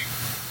 But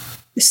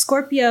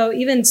Scorpio,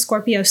 even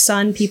Scorpio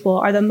sun people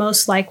are the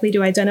most likely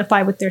to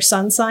identify with their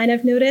sun sign,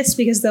 I've noticed,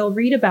 because they'll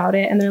read about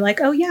it and they're like,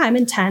 oh yeah, I'm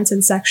intense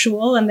and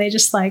sexual, and they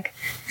just like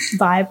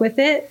vibe with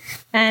it.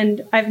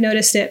 And I've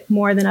noticed it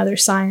more than other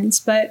signs.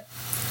 But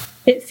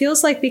it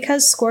feels like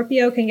because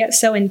Scorpio can get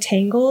so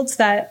entangled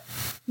that,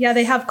 yeah,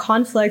 they have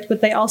conflict,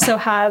 but they also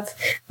have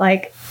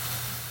like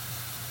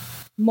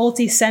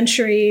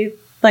multi-century,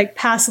 like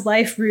past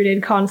life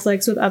rooted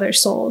conflicts with other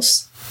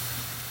souls.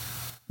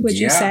 Would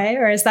you say,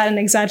 or is that an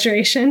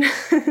exaggeration?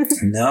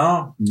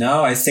 No,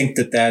 I think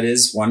that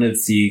is one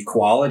of the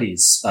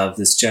qualities of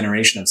this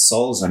generation of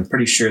souls. I'm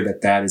pretty sure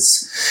that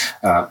is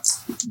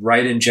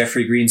right in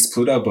Jeffrey Green's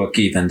Pluto book,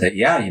 even that,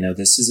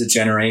 this is a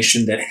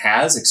generation that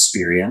has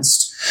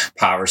experienced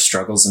power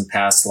struggles in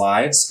past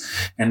lives,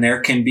 and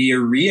there can be a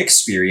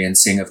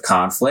re-experiencing of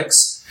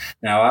conflicts.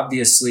 Now,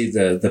 obviously,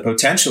 the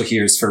potential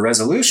here is for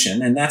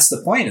resolution, and that's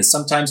the point, is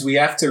sometimes we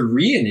have to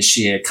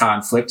reinitiate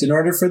conflict in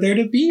order for there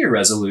to be a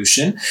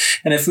resolution.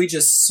 And if we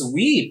just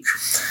sweep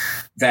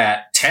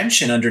that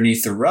tension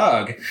underneath the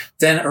rug,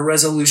 then a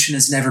resolution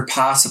is never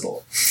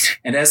possible.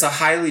 And as a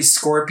highly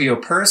Scorpio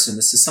person,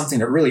 this is something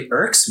that really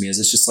irks me, is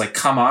it's just like,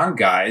 come on,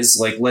 guys,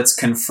 like, let's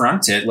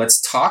confront it. Let's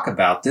talk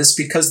about this,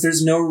 because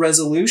there's no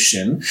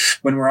resolution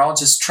when we're all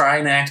just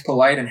trying to act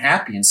polite and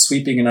happy and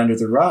sweeping it under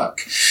the rug.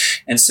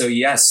 And so,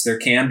 yes, there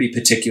can be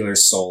particular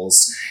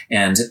souls.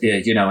 And,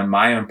 in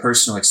my own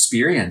personal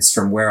experience,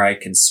 from where I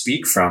can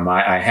speak from,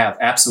 I have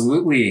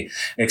absolutely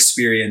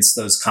experienced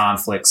those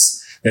conflicts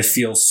that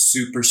feels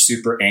super,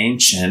 super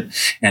ancient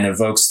and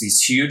evokes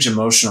these huge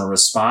emotional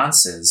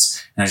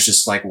responses. And it's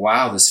just like,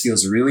 wow, this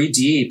feels really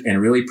deep and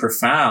really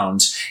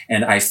profound.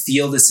 And I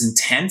feel this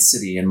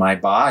intensity in my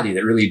body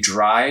that really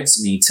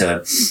drives me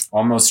to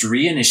almost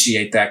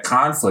reinitiate that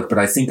conflict. But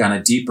I think on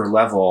a deeper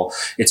level,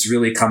 it's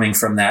really coming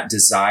from that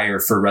desire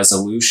for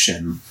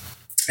resolution.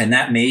 And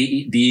that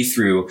may be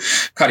through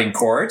cutting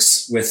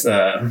cords with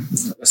a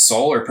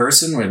soul or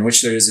person in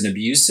which there is an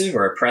abusive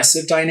or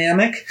oppressive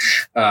dynamic.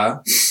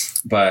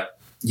 But,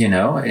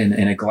 in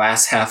a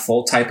glass half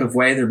full type of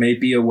way, there may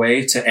be a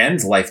way to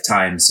end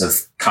lifetimes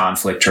of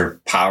conflict or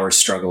power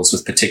struggles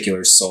with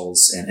particular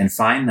souls and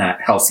find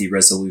that healthy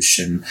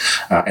resolution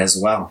as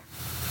well.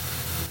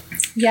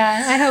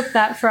 Yeah, I hope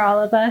that for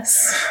all of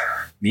us.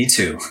 Me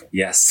too.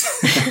 Yes,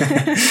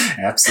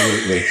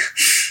 absolutely.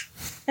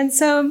 And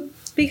so,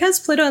 because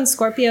Pluto and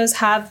Scorpios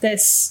have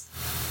this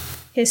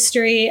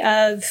history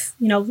of,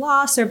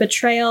 loss or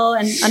betrayal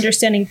and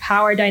understanding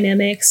power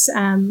dynamics,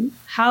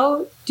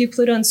 how do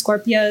Pluto and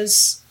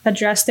Scorpios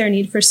address their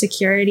need for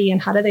security,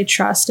 and how do they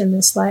trust in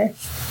this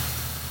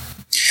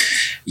life?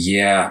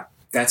 Yeah,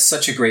 that's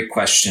such a great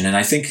question. And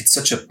I think it's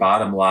such a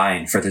bottom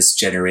line for this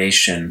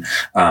generation.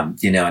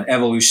 In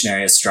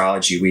evolutionary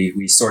astrology,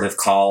 we sort of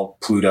call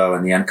Pluto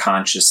and the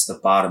unconscious the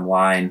bottom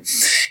line.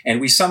 And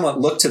we somewhat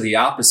look to the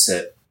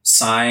opposite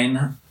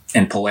sign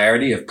and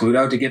polarity of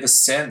Pluto to give a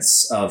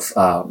sense of,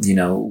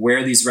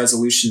 where these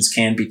resolutions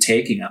can be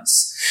taking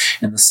us.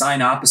 And the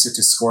sign opposite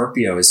to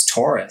Scorpio is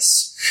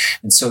Taurus.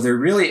 And so there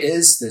really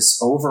is this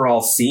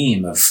overall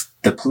theme of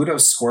the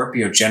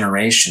Pluto-Scorpio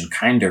generation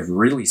kind of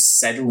really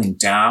settling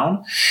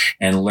down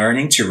and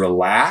learning to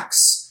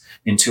relax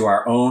into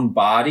our own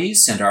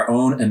bodies and our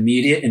own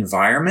immediate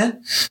environment.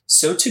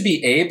 So to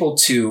be able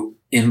to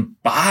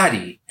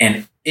embody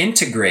and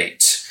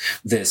integrate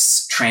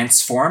this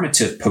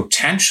transformative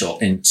potential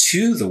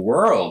into the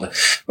world.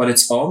 But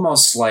it's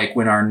almost like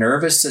when our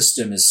nervous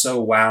system is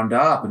so wound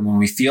up and when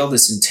we feel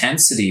this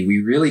intensity, we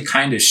really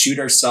kind of shoot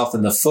ourselves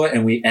in the foot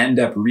and we end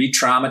up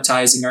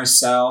re-traumatizing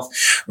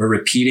ourselves or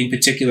repeating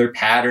particular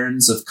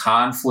patterns of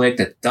conflict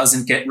that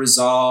doesn't get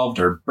resolved,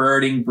 or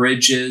burning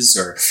bridges,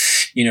 or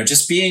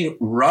just being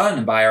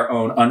run by our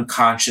own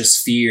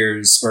unconscious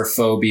fears or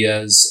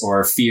phobias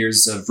or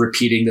fears of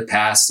repeating the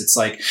past. It's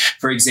like,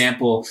 for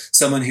example,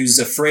 someone who's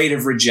afraid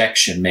of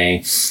rejection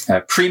may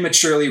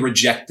prematurely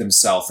reject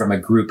themselves from a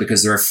group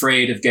because they're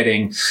afraid of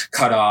getting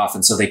cut off.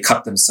 And so they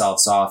cut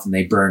themselves off and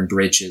they burn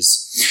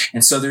bridges.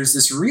 And so there's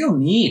this real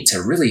need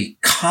to really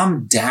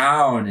come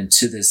down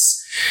into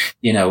this,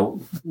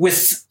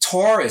 with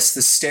Taurus,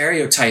 the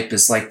stereotype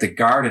is like the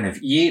Garden of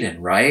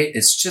Eden, right?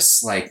 It's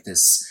just like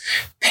this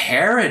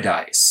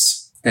paradise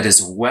that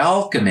is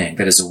welcoming,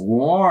 that is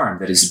warm,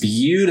 that is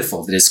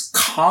beautiful, that is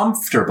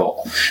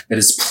comfortable, that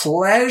is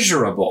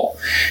pleasurable.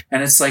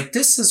 And it's like,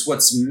 this is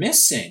what's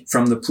missing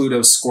from the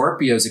Pluto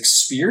Scorpio's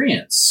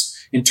experience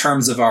in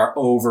terms of our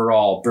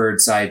overall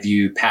bird's eye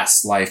view,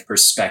 past life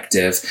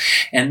perspective.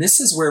 And this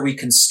is where we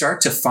can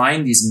start to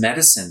find these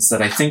medicines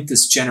that I think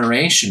this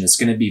generation is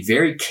going to be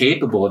very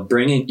capable of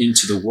bringing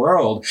into the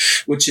world,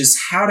 which is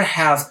how to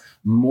have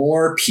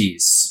more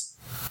peace.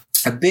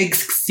 A big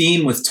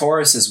theme with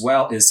Taurus as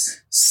well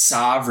is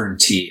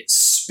sovereignty,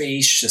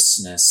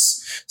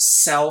 spaciousness,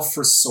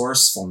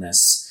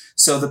 self-resourcefulness.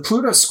 So the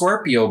Pluto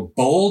Scorpio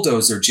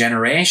bulldozer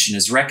generation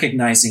is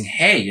recognizing,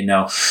 hey,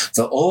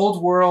 the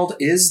old world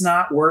is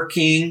not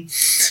working.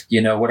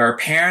 What our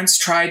parents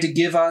tried to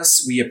give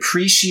us, we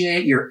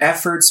appreciate your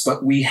efforts,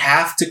 but we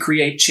have to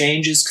create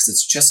changes because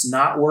it's just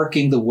not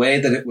working the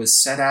way that it was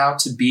set out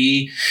to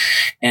be.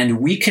 And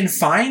we can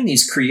find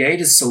these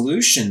creative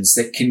solutions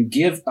that can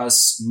give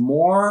us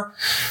more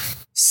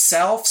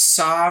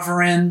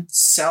self-sovereign,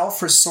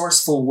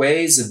 self-resourceful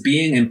ways of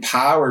being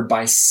empowered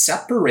by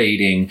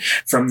separating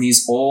from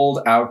these old,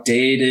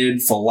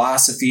 outdated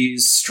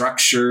philosophies,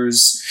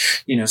 structures,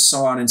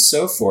 so on and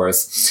so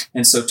forth.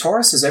 And so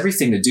Taurus has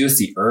everything to do with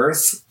the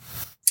earth,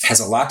 has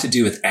a lot to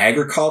do with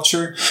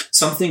agriculture.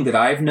 Something that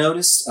I've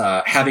noticed,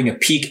 having a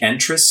peak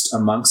interest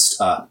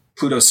amongst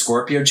Pluto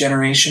Scorpio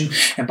generation.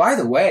 And by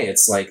the way,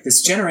 it's like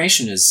this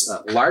generation is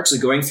largely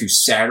going through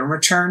Saturn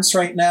returns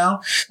right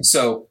now.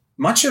 So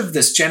much of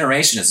this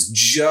generation is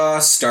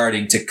just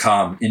starting to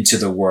come into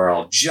the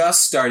world,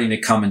 just starting to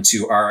come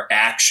into our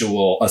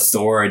actual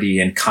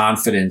authority and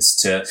confidence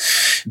to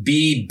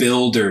be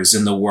builders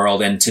in the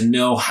world and to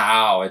know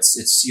how.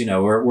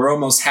 We're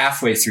almost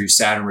halfway through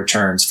Saturn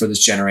returns for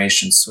this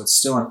generation, so it's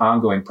still an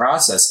ongoing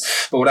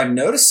process. But what I'm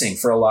noticing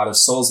for a lot of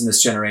souls in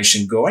this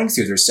generation going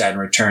through their Saturn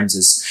returns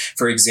is,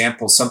 for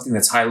example, something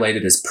that's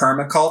highlighted as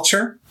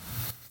permaculture.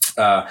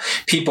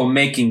 People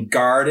making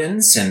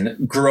gardens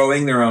and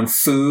growing their own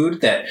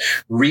food that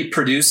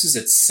reproduces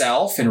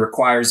itself and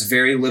requires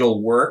very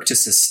little work to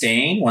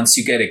sustain once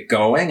you get it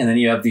going. And then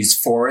you have these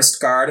forest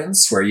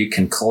gardens where you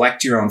can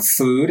collect your own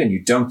food and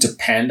you don't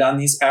depend on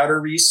these outer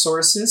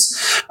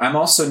resources. I'm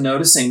also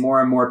noticing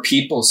more and more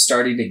people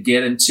starting to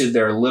get into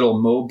their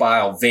little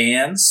mobile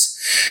vans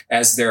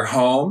as their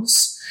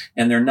homes.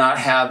 And they're not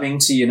having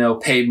to,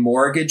 pay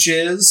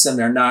mortgages, and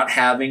they're not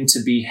having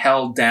to be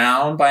held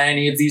down by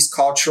any of these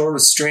cultural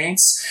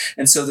restraints.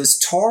 And so this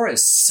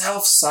Taurus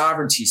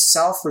self-sovereignty,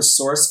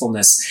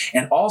 self-resourcefulness,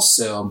 and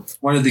also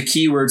one of the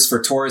key words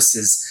for Taurus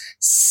is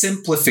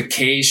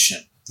simplification,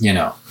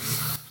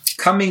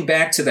 coming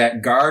back to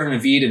that Garden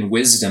of Eden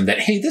wisdom that,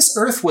 hey, this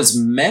earth was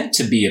meant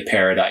to be a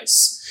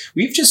paradise.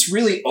 We've just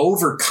really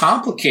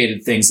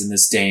overcomplicated things in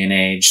this day and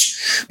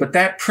age. But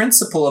that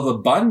principle of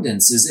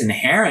abundance is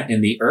inherent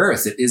in the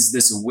earth. It is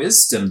this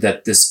wisdom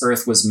that this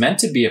earth was meant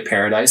to be a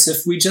paradise.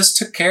 If we just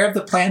took care of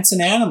the plants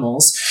and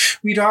animals,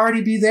 we'd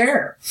already be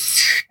there.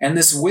 And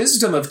this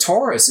wisdom of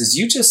Taurus is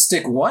you just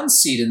stick one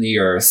seed in the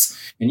earth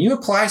and you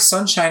apply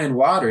sunshine and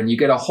water and you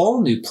get a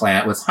whole new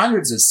plant with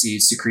hundreds of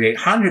seeds to create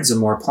hundreds of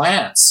more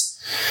plants.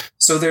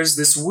 So there's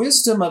this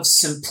wisdom of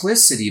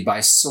simplicity by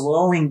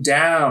slowing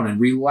down and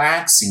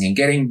relaxing and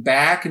getting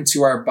back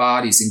into our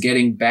bodies and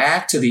getting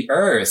back to the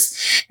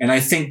earth. And I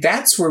think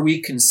that's where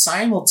we can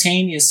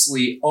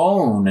simultaneously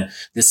own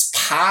this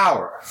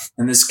power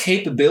and this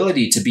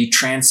capability to be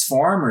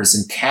transformers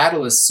and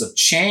catalysts of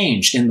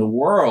change in the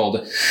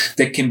world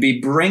that can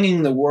be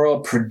bringing the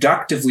world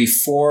productively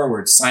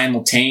forward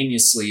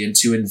simultaneously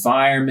into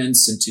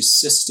environments, into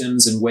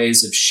systems and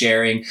ways of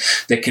sharing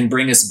that can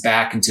bring us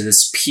back into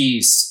this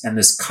peace and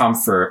this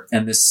comfort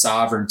and this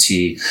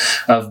sovereignty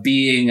of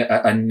being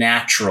a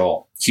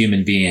natural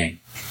human being.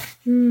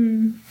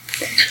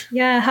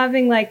 Yeah,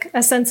 having like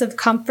a sense of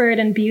comfort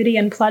and beauty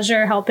and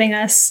pleasure, helping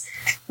us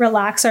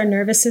relax our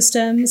nervous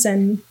systems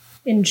and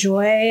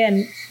enjoy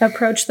and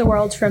approach the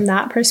world from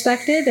that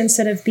perspective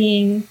instead of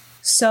being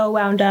so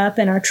wound up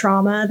in our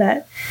trauma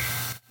that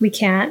we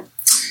can't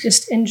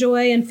just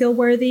enjoy and feel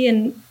worthy.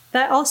 And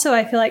that also,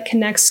 I feel like,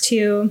 connects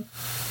to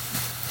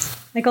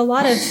like a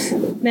lot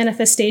of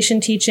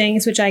manifestation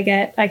teachings, which I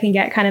can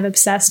get kind of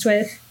obsessed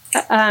with,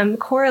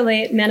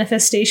 correlate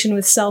manifestation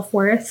with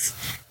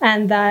self-worth.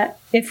 And that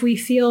if we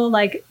feel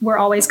like we're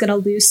always going to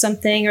lose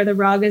something or the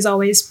rug is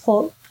always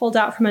pulled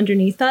out from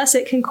underneath us,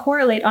 it can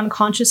correlate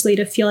unconsciously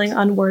to feeling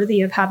unworthy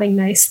of having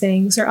nice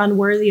things or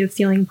unworthy of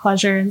feeling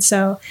pleasure. And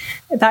so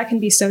that can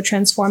be so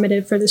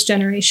transformative for this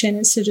generation,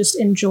 is to just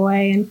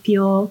enjoy and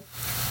feel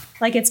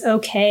like it's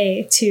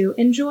okay to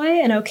enjoy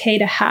and okay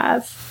to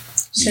have.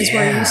 Because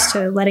we're used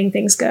to letting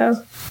things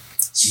go.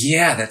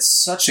 Yeah, that's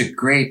such a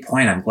great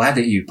point. I'm glad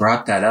that you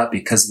brought that up,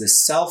 because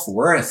this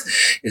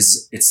self-worth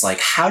it's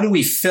like, how do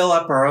we fill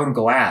up our own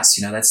glass?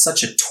 That's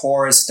such a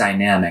Taurus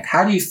dynamic.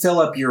 How do you fill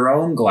up your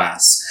own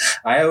glass?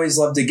 I always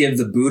love to give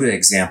the Buddha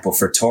example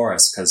for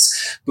Taurus, because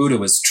Buddha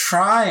was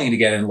trying to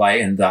get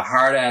enlightened, the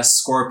hard-ass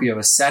Scorpio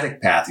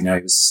ascetic path. He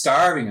was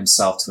starving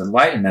himself to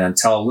enlightenment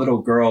until a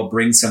little girl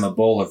brings him a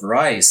bowl of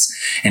rice,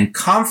 and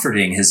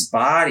comforting his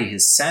body,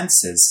 his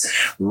senses,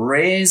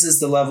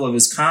 raises the level of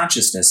his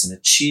consciousness and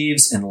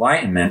achieves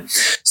enlightenment.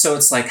 So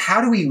it's like,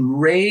 how do we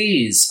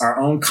raise our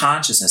own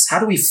consciousness? How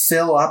do we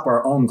fill up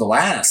our own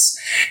glass?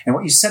 And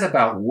what you said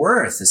about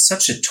worth is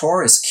such a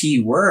Taurus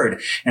key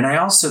word. And I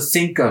also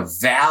think of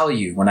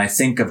value when I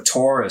think of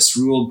Taurus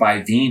ruled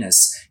by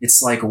Venus.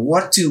 It's like,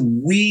 what do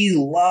we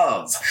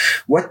love?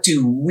 What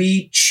do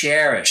we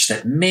cherish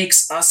that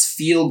makes us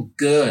feel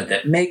good,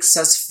 that makes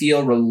us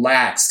feel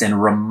relaxed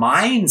and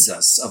reminds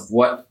us of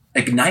what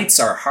ignites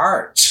our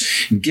heart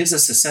and gives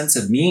us a sense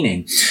of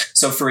meaning.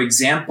 So for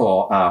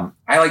example,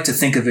 I like to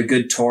think of a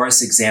good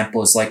Taurus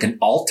example as like an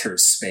altar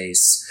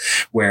space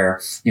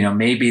where,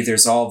 maybe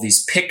there's all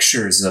these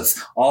pictures of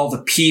all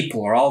the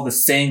people or all the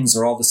things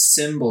or all the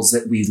symbols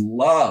that we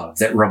love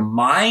that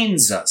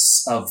reminds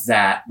us of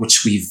that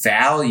which we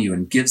value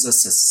and gives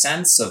us a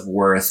sense of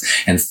worth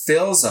and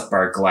fills up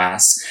our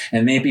glass.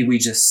 And maybe we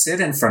just sit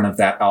in front of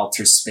that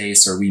altar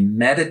space, or we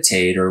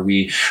meditate, or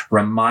we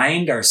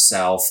remind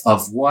ourselves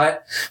of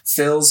what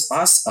fills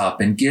us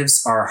up and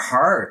gives our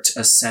heart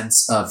a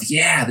sense of,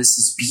 yeah, this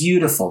is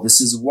beautiful.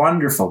 This is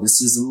wonderful.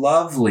 This is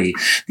lovely.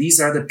 These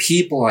are the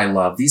people I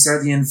love. These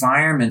are the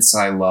environments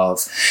I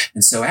love.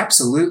 And so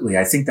absolutely,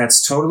 I think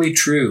that's totally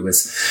true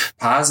with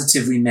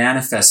positively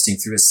manifesting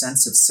through a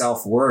sense of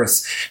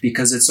self-worth,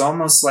 because it's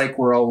almost like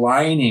we're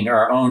aligning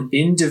our own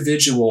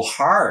individual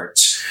heart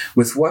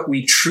with what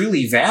we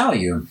truly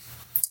value.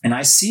 And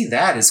I see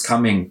that as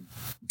coming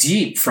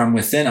deep from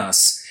within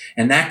us.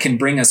 And that can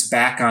bring us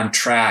back on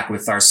track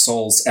with our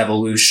soul's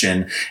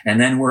evolution. And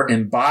then we're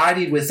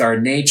embodied with our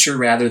nature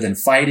rather than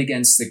fight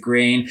against the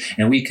grain.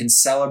 And we can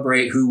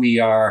celebrate who we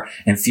are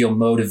and feel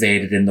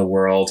motivated in the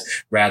world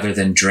rather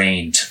than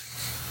drained.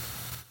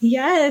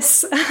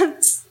 Yes.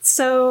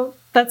 So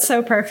that's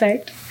so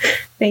perfect.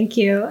 Thank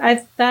you.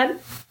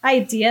 That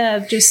idea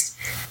of just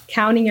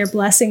counting your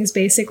blessings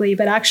basically,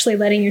 but actually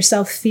letting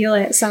yourself feel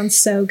it sounds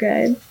so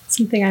good.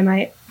 Something I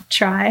might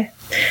try.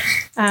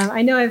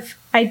 I know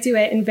I do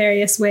it in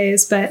various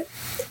ways, but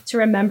to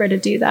remember to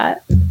do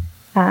that,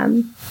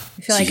 I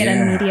feel like it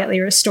immediately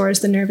restores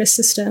the nervous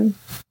system.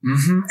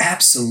 Mm-hmm,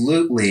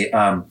 absolutely.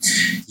 One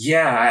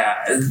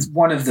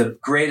of the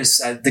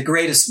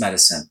greatest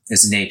medicine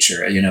is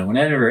nature.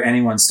 Whenever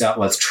anyone's dealt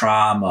with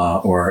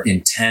trauma or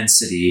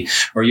intensity,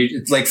 or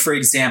for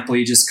example,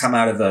 you just come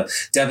out of a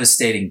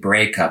devastating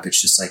breakup.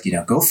 It's just like,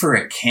 go for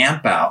a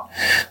camp out,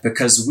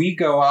 because we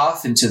go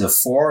off into the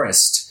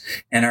forest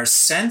and our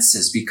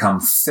senses become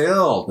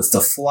filled with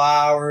the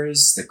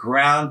flowers, the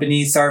ground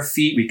beneath our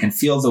feet. We can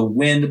feel the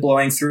wind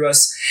blowing through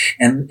us.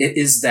 And it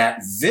is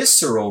that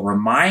visceral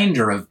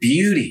reminder of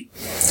beauty.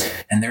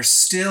 And there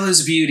still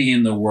is beauty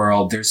in the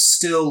world. There's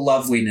still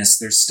loveliness.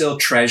 There's still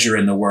treasure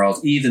in the world,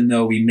 even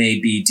though we may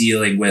be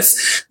dealing with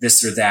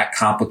this or that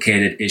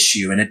complicated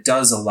issue. And it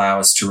does allow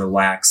us to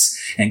relax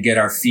and get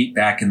our feet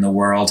back in the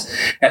world,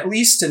 at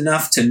least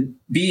enough to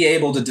be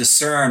able to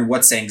discern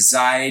what's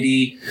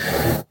anxiety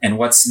and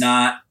what's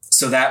not.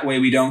 So that way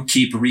we don't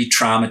keep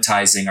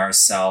re-traumatizing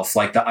ourselves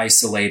like the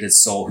isolated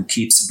soul who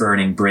keeps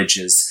burning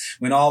bridges,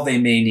 when all they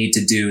may need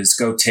to do is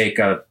go take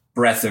a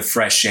breath of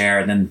fresh air,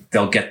 and then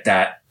they'll get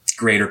that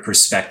greater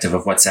perspective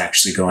of what's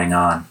actually going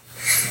on.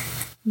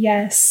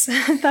 Yes,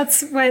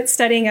 that's what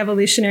studying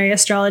evolutionary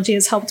astrology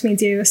has helped me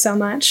do so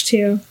much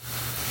too.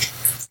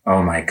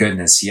 Oh my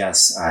goodness,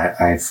 yes.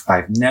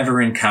 I've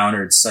never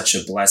encountered such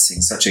a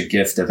blessing, such a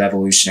gift of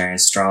evolutionary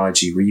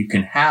astrology, where you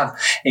can have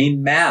a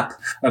map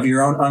of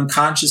your own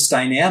unconscious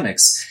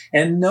dynamics,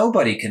 and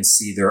nobody can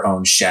see their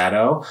own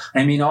shadow.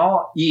 I mean,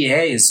 all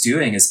EA is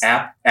doing is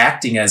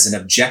acting as an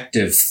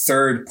objective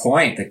third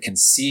point that can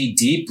see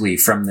deeply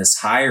from this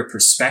higher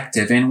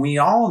perspective. And we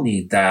all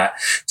need that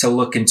to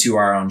look into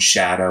our own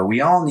shadow. We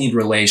all need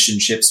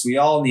relationships. We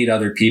all need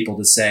other people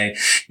to say,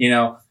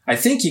 I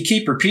think you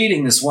keep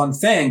repeating this one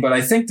thing, but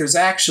I think there's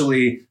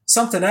actually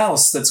something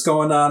else that's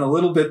going on a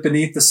little bit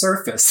beneath the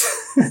surface.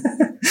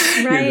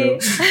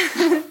 Right.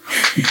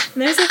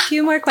 There's a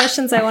few more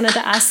questions I wanted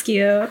to ask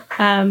you.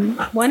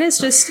 One is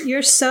just,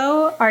 you're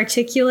so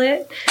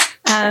articulate.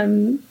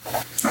 And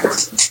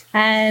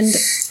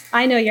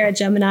I know you're a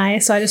Gemini,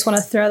 so I just want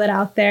to throw that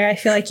out there. I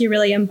feel like you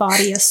really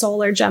embody a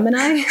solar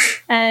Gemini.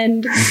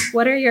 And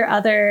what are your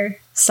other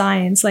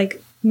signs,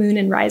 like moon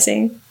and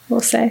rising, we'll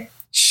say?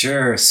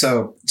 Sure.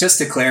 So just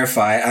to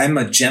clarify, I'm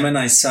a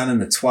Gemini sun in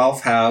the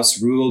 12th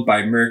house, ruled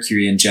by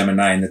Mercury in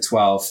Gemini in the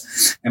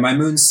 12th. And my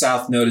moon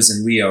south node is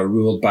in Leo,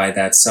 ruled by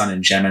that sun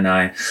in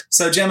Gemini.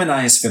 So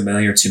Gemini is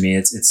familiar to me.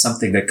 It's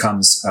something that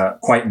comes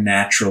quite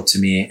natural to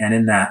me. And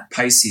in that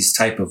Pisces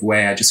type of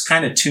way, I just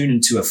kind of tune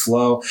into a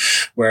flow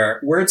where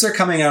words are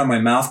coming out of my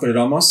mouth, but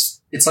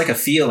it's like a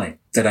feeling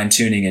that I'm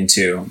tuning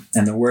into.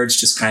 And the words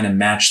just kind of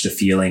match the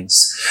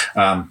feelings.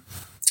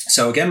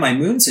 So again, my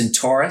moon's in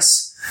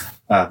Taurus.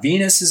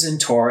 Venus is in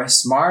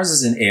Taurus. Mars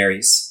is in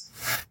Aries.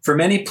 For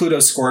many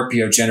Pluto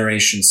Scorpio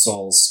generation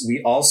souls,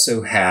 we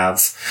also have,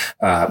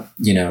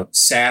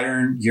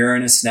 Saturn,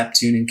 Uranus,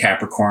 Neptune, and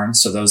Capricorn.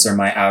 So those are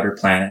my outer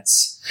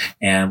planets.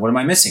 And what am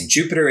I missing?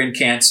 Jupiter in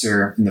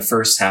Cancer in the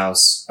first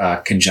house,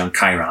 conjunct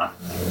Chiron.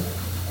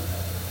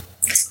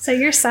 So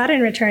you're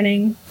Saturn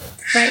returning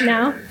right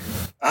now?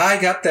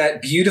 I got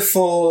that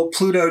beautiful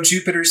Pluto,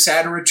 Jupiter,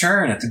 Saturn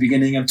return at the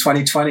beginning of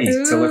 2020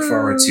 to look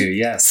forward to.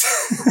 Yes.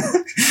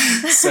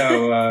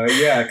 So,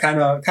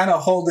 kind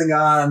of holding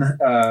on,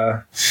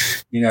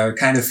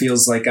 kind of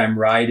feels like I'm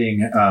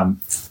riding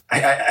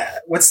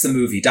what's the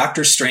movie?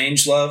 Dr.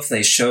 Strangelove.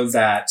 They showed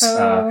that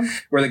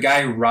where the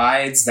guy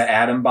rides the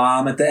atom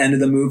bomb at the end of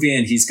the movie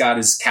and he's got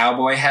his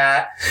cowboy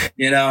hat.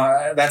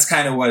 That's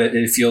kind of what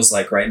it feels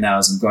like right now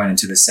as I'm going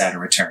into this Saturn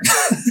return.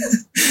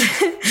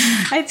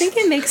 I think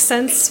it makes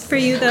sense for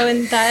you, though,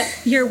 in that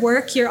your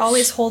work, you're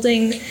always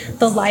holding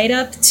the light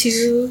up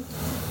to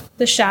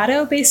the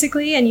shadow,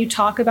 basically, and you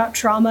talk about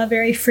trauma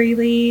very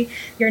freely.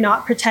 You're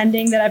not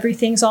pretending that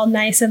everything's all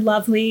nice and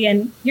lovely,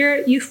 and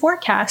you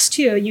forecast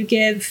too. You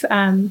give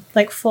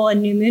like full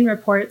and new moon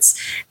reports,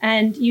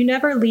 and you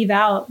never leave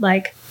out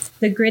like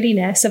the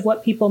grittiness of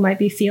what people might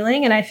be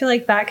feeling. And I feel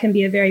like that can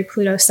be a very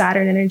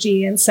Pluto-Saturn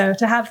energy. And so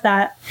to have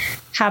that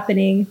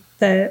happening,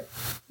 the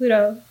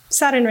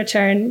Pluto-Saturn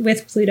return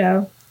with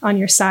Pluto on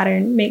your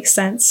Saturn makes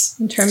sense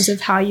in terms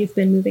of how you've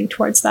been moving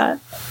towards that.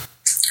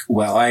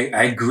 Well,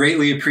 I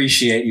greatly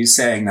appreciate you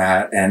saying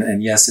that.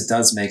 And yes, it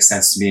does make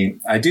sense to me.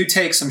 I do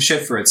take some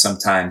shit for it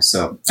sometimes,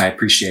 so I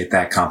appreciate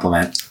that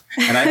compliment.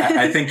 And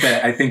I think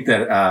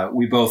that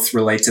we both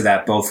relate to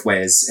that both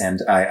ways.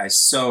 And I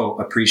so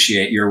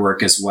appreciate your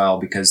work as well,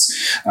 because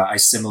I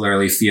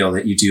similarly feel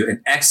that you do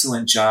an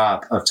excellent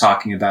job of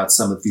talking about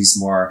some of these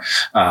more,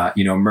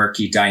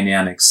 murky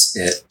dynamics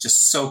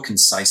just so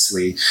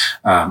concisely,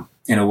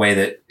 in a way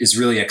that is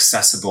really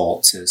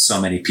accessible to so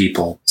many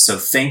people. So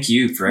thank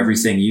you for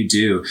everything you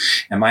do.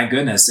 And my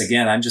goodness,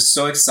 again, I'm just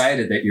so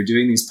excited that you're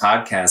doing these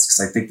podcasts, because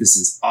I think this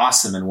is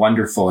awesome and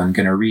wonderful and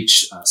going to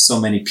reach so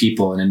many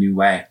people in a new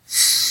way.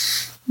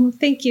 Well,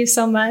 thank you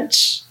so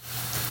much.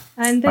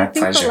 And I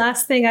think the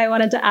last thing I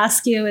wanted to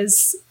ask you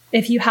is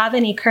if you have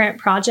any current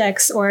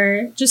projects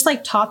or just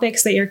like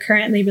topics that you're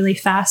currently really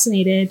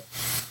fascinated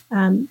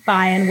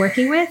by and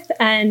working with,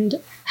 and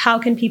how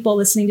can people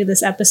listening to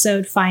this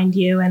episode find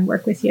you and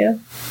work with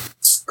you?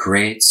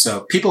 Great.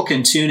 So people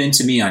can tune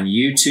into me on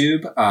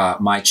YouTube.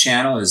 My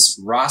channel is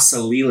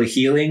Rasalila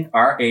Healing,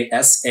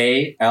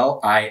 RASALILA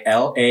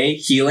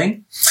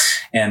Healing.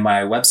 And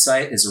my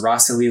website is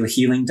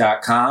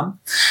rasalilahealing.com.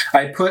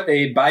 I put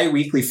a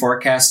bi-weekly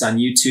forecast on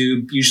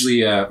YouTube,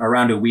 usually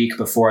around a week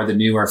before the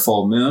new or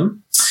full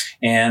moon.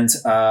 And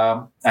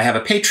I have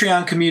a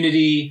Patreon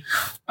community,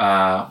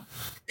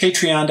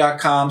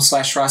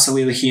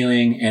 patreon.com/Rasalila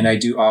Healing, and I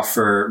do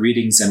offer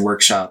readings and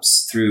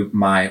workshops through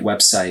my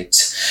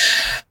website.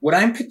 What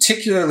I'm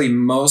particularly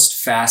most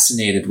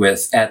fascinated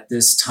with at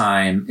this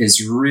time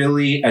is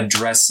really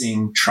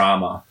addressing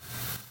trauma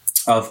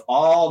of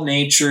all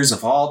natures,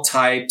 of all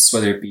types,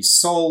 whether it be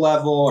soul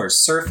level or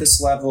surface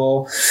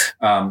level.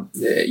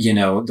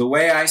 The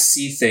way I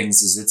see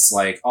things is it's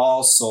like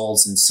all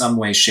souls in some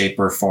way, shape,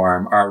 or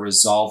form are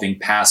resolving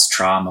past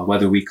trauma,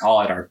 whether we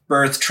call it our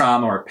birth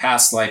trauma or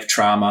past life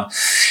trauma.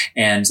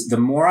 And the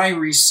more I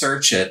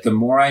research it, the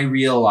more I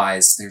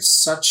realize there's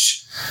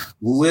such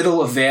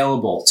little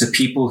available to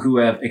people who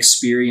have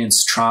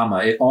experienced trauma.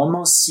 It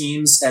almost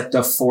seems at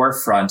the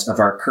forefront of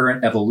our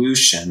current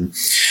evolution,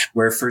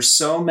 where for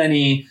so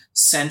many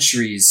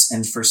centuries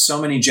and for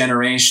so many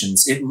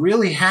generations, it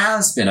really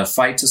has been a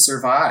fight to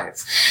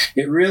survive.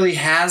 It really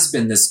has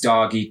been this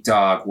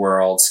dog-eat-dog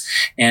world.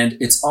 And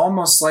it's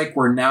almost like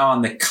we're now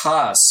on the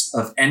cusp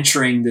of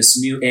entering this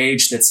new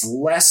age that's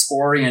less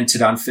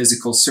oriented on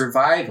physical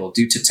survival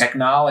due to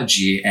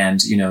technology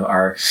and,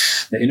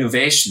 the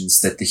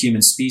innovations that the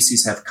human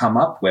species have come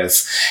up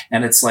with.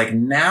 And it's like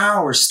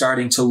now we're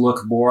starting to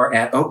look more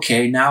at,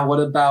 okay, now what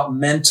about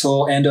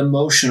mental and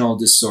emotional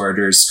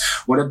disorders?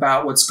 What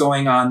about what's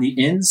going on the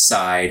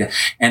inside?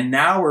 And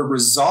now we're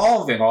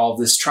resolving all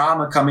this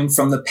trauma coming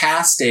from the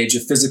past stage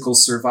of physical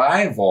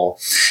survival.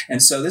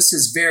 And so this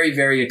is very,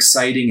 very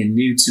exciting and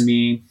new to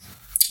me.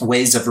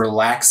 Ways of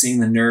relaxing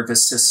the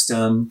nervous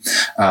system,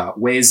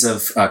 ways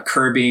of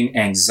curbing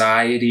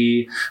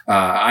anxiety.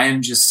 I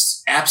am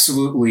just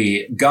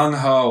absolutely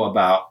gung-ho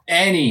about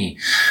any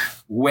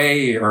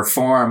way or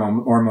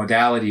form or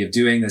modality of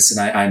doing this. And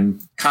I'm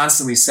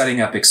constantly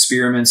setting up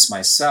experiments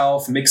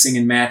myself, mixing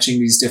and matching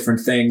these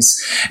different things.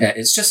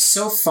 It's just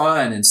so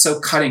fun and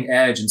so cutting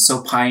edge and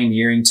so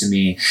pioneering to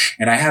me.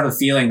 And I have a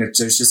feeling that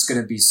there's just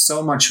going to be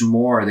so much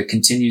more that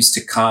continues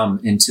to come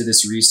into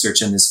this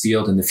research in this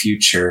field in the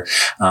future.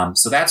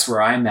 So that's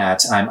where I'm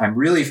at. I'm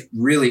really,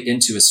 really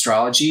into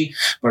astrology,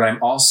 but I'm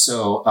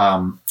also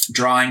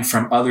drawing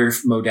from other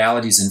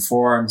modalities and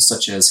forms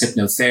such as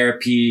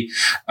hypnotherapy,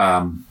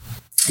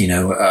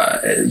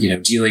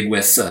 dealing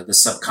with the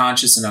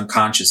subconscious and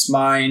unconscious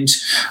mind,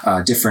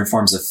 different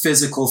forms of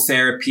physical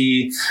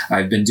therapy.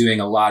 I've been doing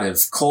a lot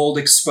of cold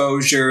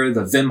exposure,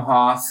 the Wim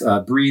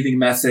Hof breathing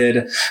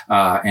method,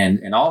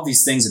 and all of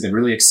these things have been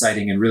really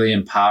exciting and really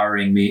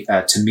empowering me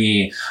to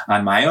me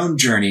on my own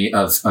journey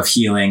of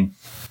healing.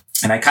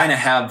 And I kind of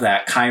have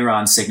that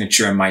Chiron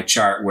signature in my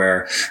chart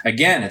where,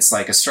 again, it's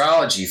like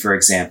astrology, for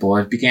example.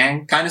 It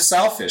began kind of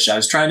selfish. I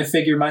was trying to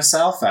figure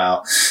myself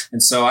out.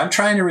 And so I'm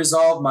trying to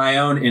resolve my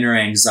own inner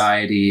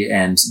anxiety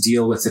and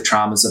deal with the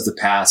traumas of the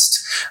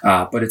past.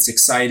 But it's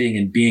exciting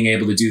and being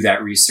able to do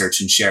that research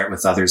and share it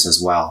with others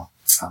as well.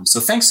 So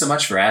thanks so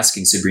much for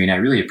asking, Sabrina. I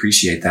really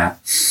appreciate that.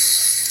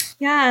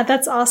 Yeah,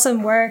 that's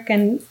awesome work.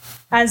 And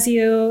as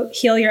you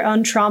heal your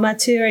own trauma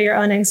too, or your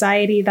own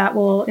anxiety, that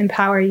will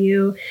empower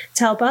you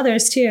to help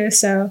others too.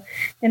 So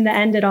in the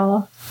end, it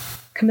all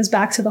comes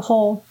back to the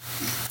whole.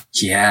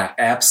 Yeah,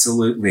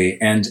 absolutely.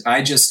 And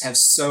I just have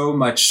so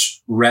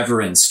much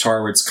reverence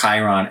towards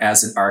Chiron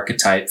as an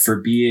archetype for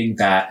being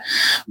that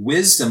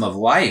wisdom of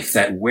life,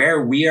 that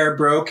where we are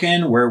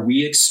broken, where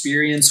we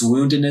experience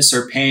woundedness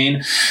or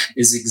pain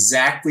is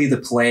exactly the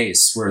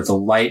place where the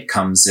light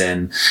comes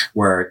in,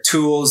 where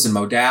tools and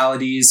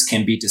modalities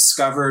can be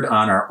discovered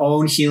on our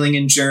own healing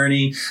and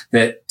journey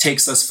that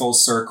takes us full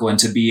circle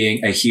into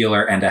being a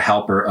healer and a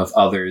helper of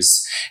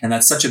others. And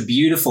that's such a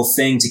beautiful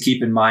thing to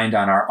keep in mind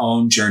on our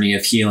own journey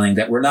of healing,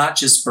 that we're not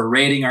just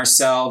berating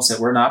ourselves, that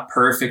we're not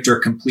perfect or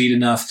complete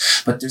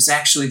enough, but there's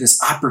actually this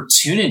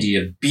opportunity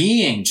of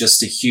being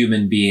just a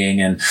human being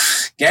and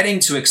getting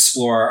to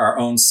explore our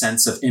own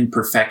sense of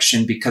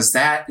imperfection, because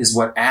that is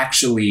what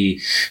actually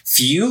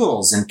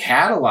fuels and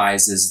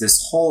catalyzes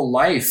this whole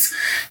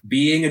life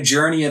being a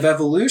journey of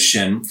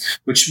evolution,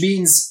 which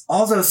means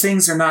although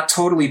things are not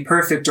totally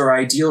perfect or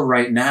ideal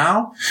right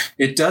now,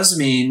 it does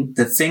mean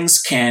that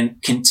things can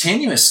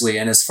continuously,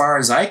 and as far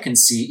as I can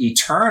see,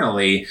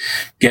 eternally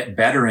get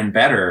better and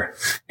better.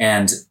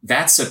 And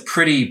that's a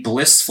pretty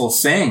blissful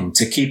thing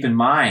to keep in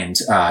mind,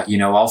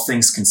 all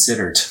things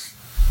considered.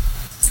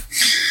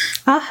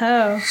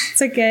 Aho.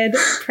 It's a good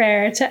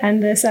prayer to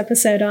end this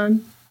episode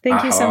on.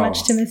 Thank you so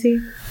much, Timothy.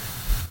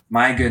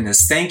 My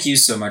goodness. Thank you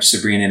so much,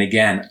 Sabrina. And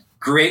again,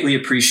 greatly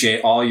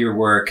appreciate all your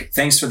work.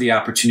 Thanks for the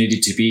opportunity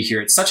to be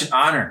here. It's such an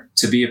honor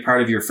to be a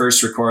part of your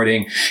first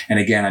recording. And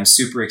again, I'm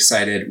super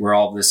excited where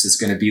all this is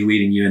going to be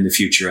leading you in the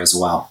future as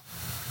well.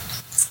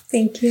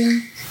 Thank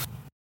you.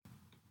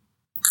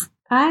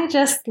 I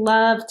just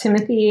love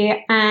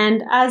Timothy.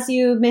 And as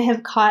you may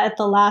have caught at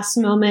the last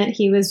moment,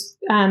 he was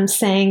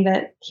saying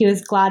that he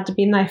was glad to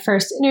be my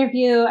first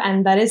interview.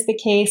 And that is the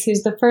case. He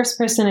was the first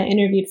person I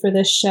interviewed for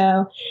this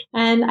show.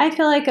 And I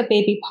feel like a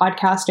baby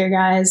podcaster,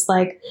 guys.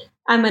 Like,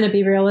 I'm going to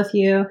be real with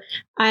you.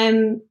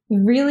 I'm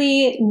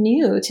really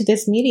new to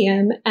this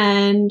medium,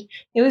 and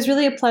it was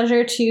really a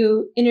pleasure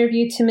to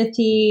interview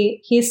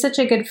Timothy. He's such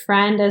a good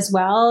friend as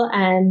well,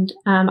 and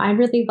I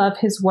really love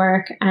his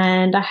work,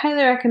 and I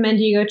highly recommend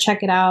you go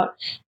check it out.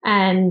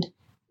 And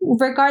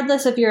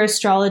regardless of your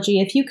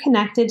astrology, if you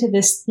connected to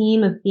this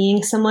theme of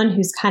being someone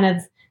who's kind of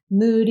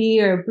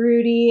moody or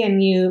broody,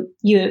 and you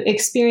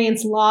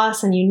experience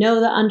loss and you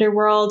know the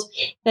underworld,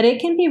 that it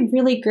can be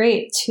really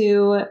great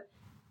to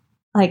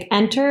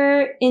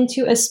enter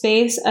into a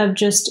space of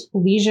just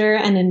leisure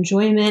and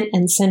enjoyment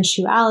and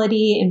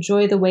sensuality,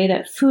 enjoy the way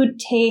that food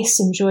tastes,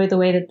 enjoy the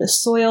way that the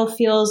soil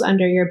feels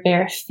under your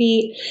bare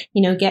feet,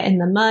 get in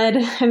the mud.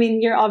 I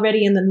mean, you're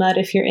already in the mud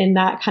if you're in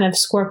that kind of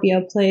Scorpio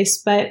place,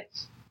 but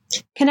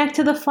connect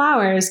to the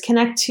flowers,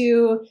 connect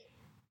to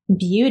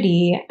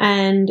beauty.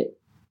 And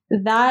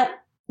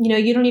that,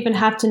 you don't even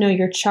have to know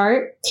your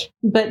chart,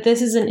 but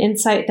this is an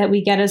insight that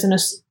we get as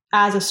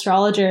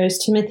astrologers,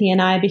 Timothy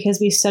and I, because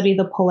we study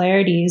the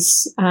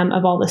polarities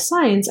of all the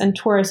signs, and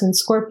Taurus and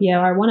Scorpio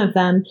are one of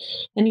them.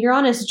 And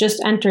Uranus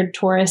just entered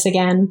Taurus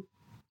again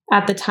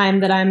at the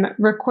time that I'm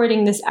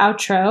recording this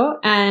outro.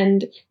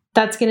 And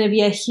that's going to be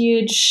a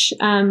huge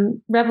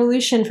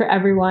revolution for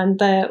everyone,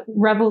 the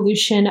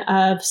revolution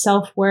of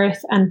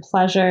self-worth and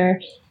pleasure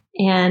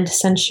and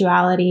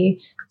sensuality.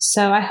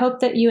 So I hope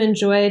that you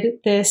enjoyed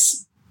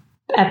this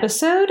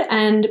episode,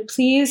 and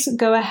please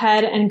go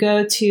ahead and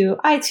go to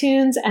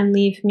iTunes and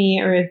leave me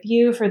a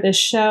review for this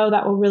show.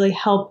 That will really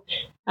help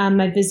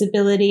my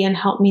visibility and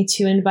help me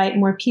to invite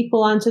more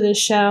people onto this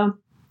show.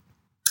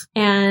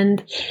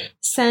 And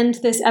send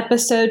this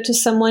episode to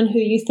someone who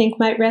you think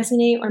might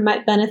resonate or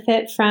might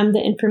benefit from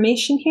the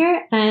information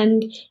here.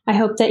 And I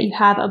hope that you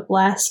have a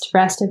blessed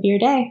rest of your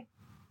day.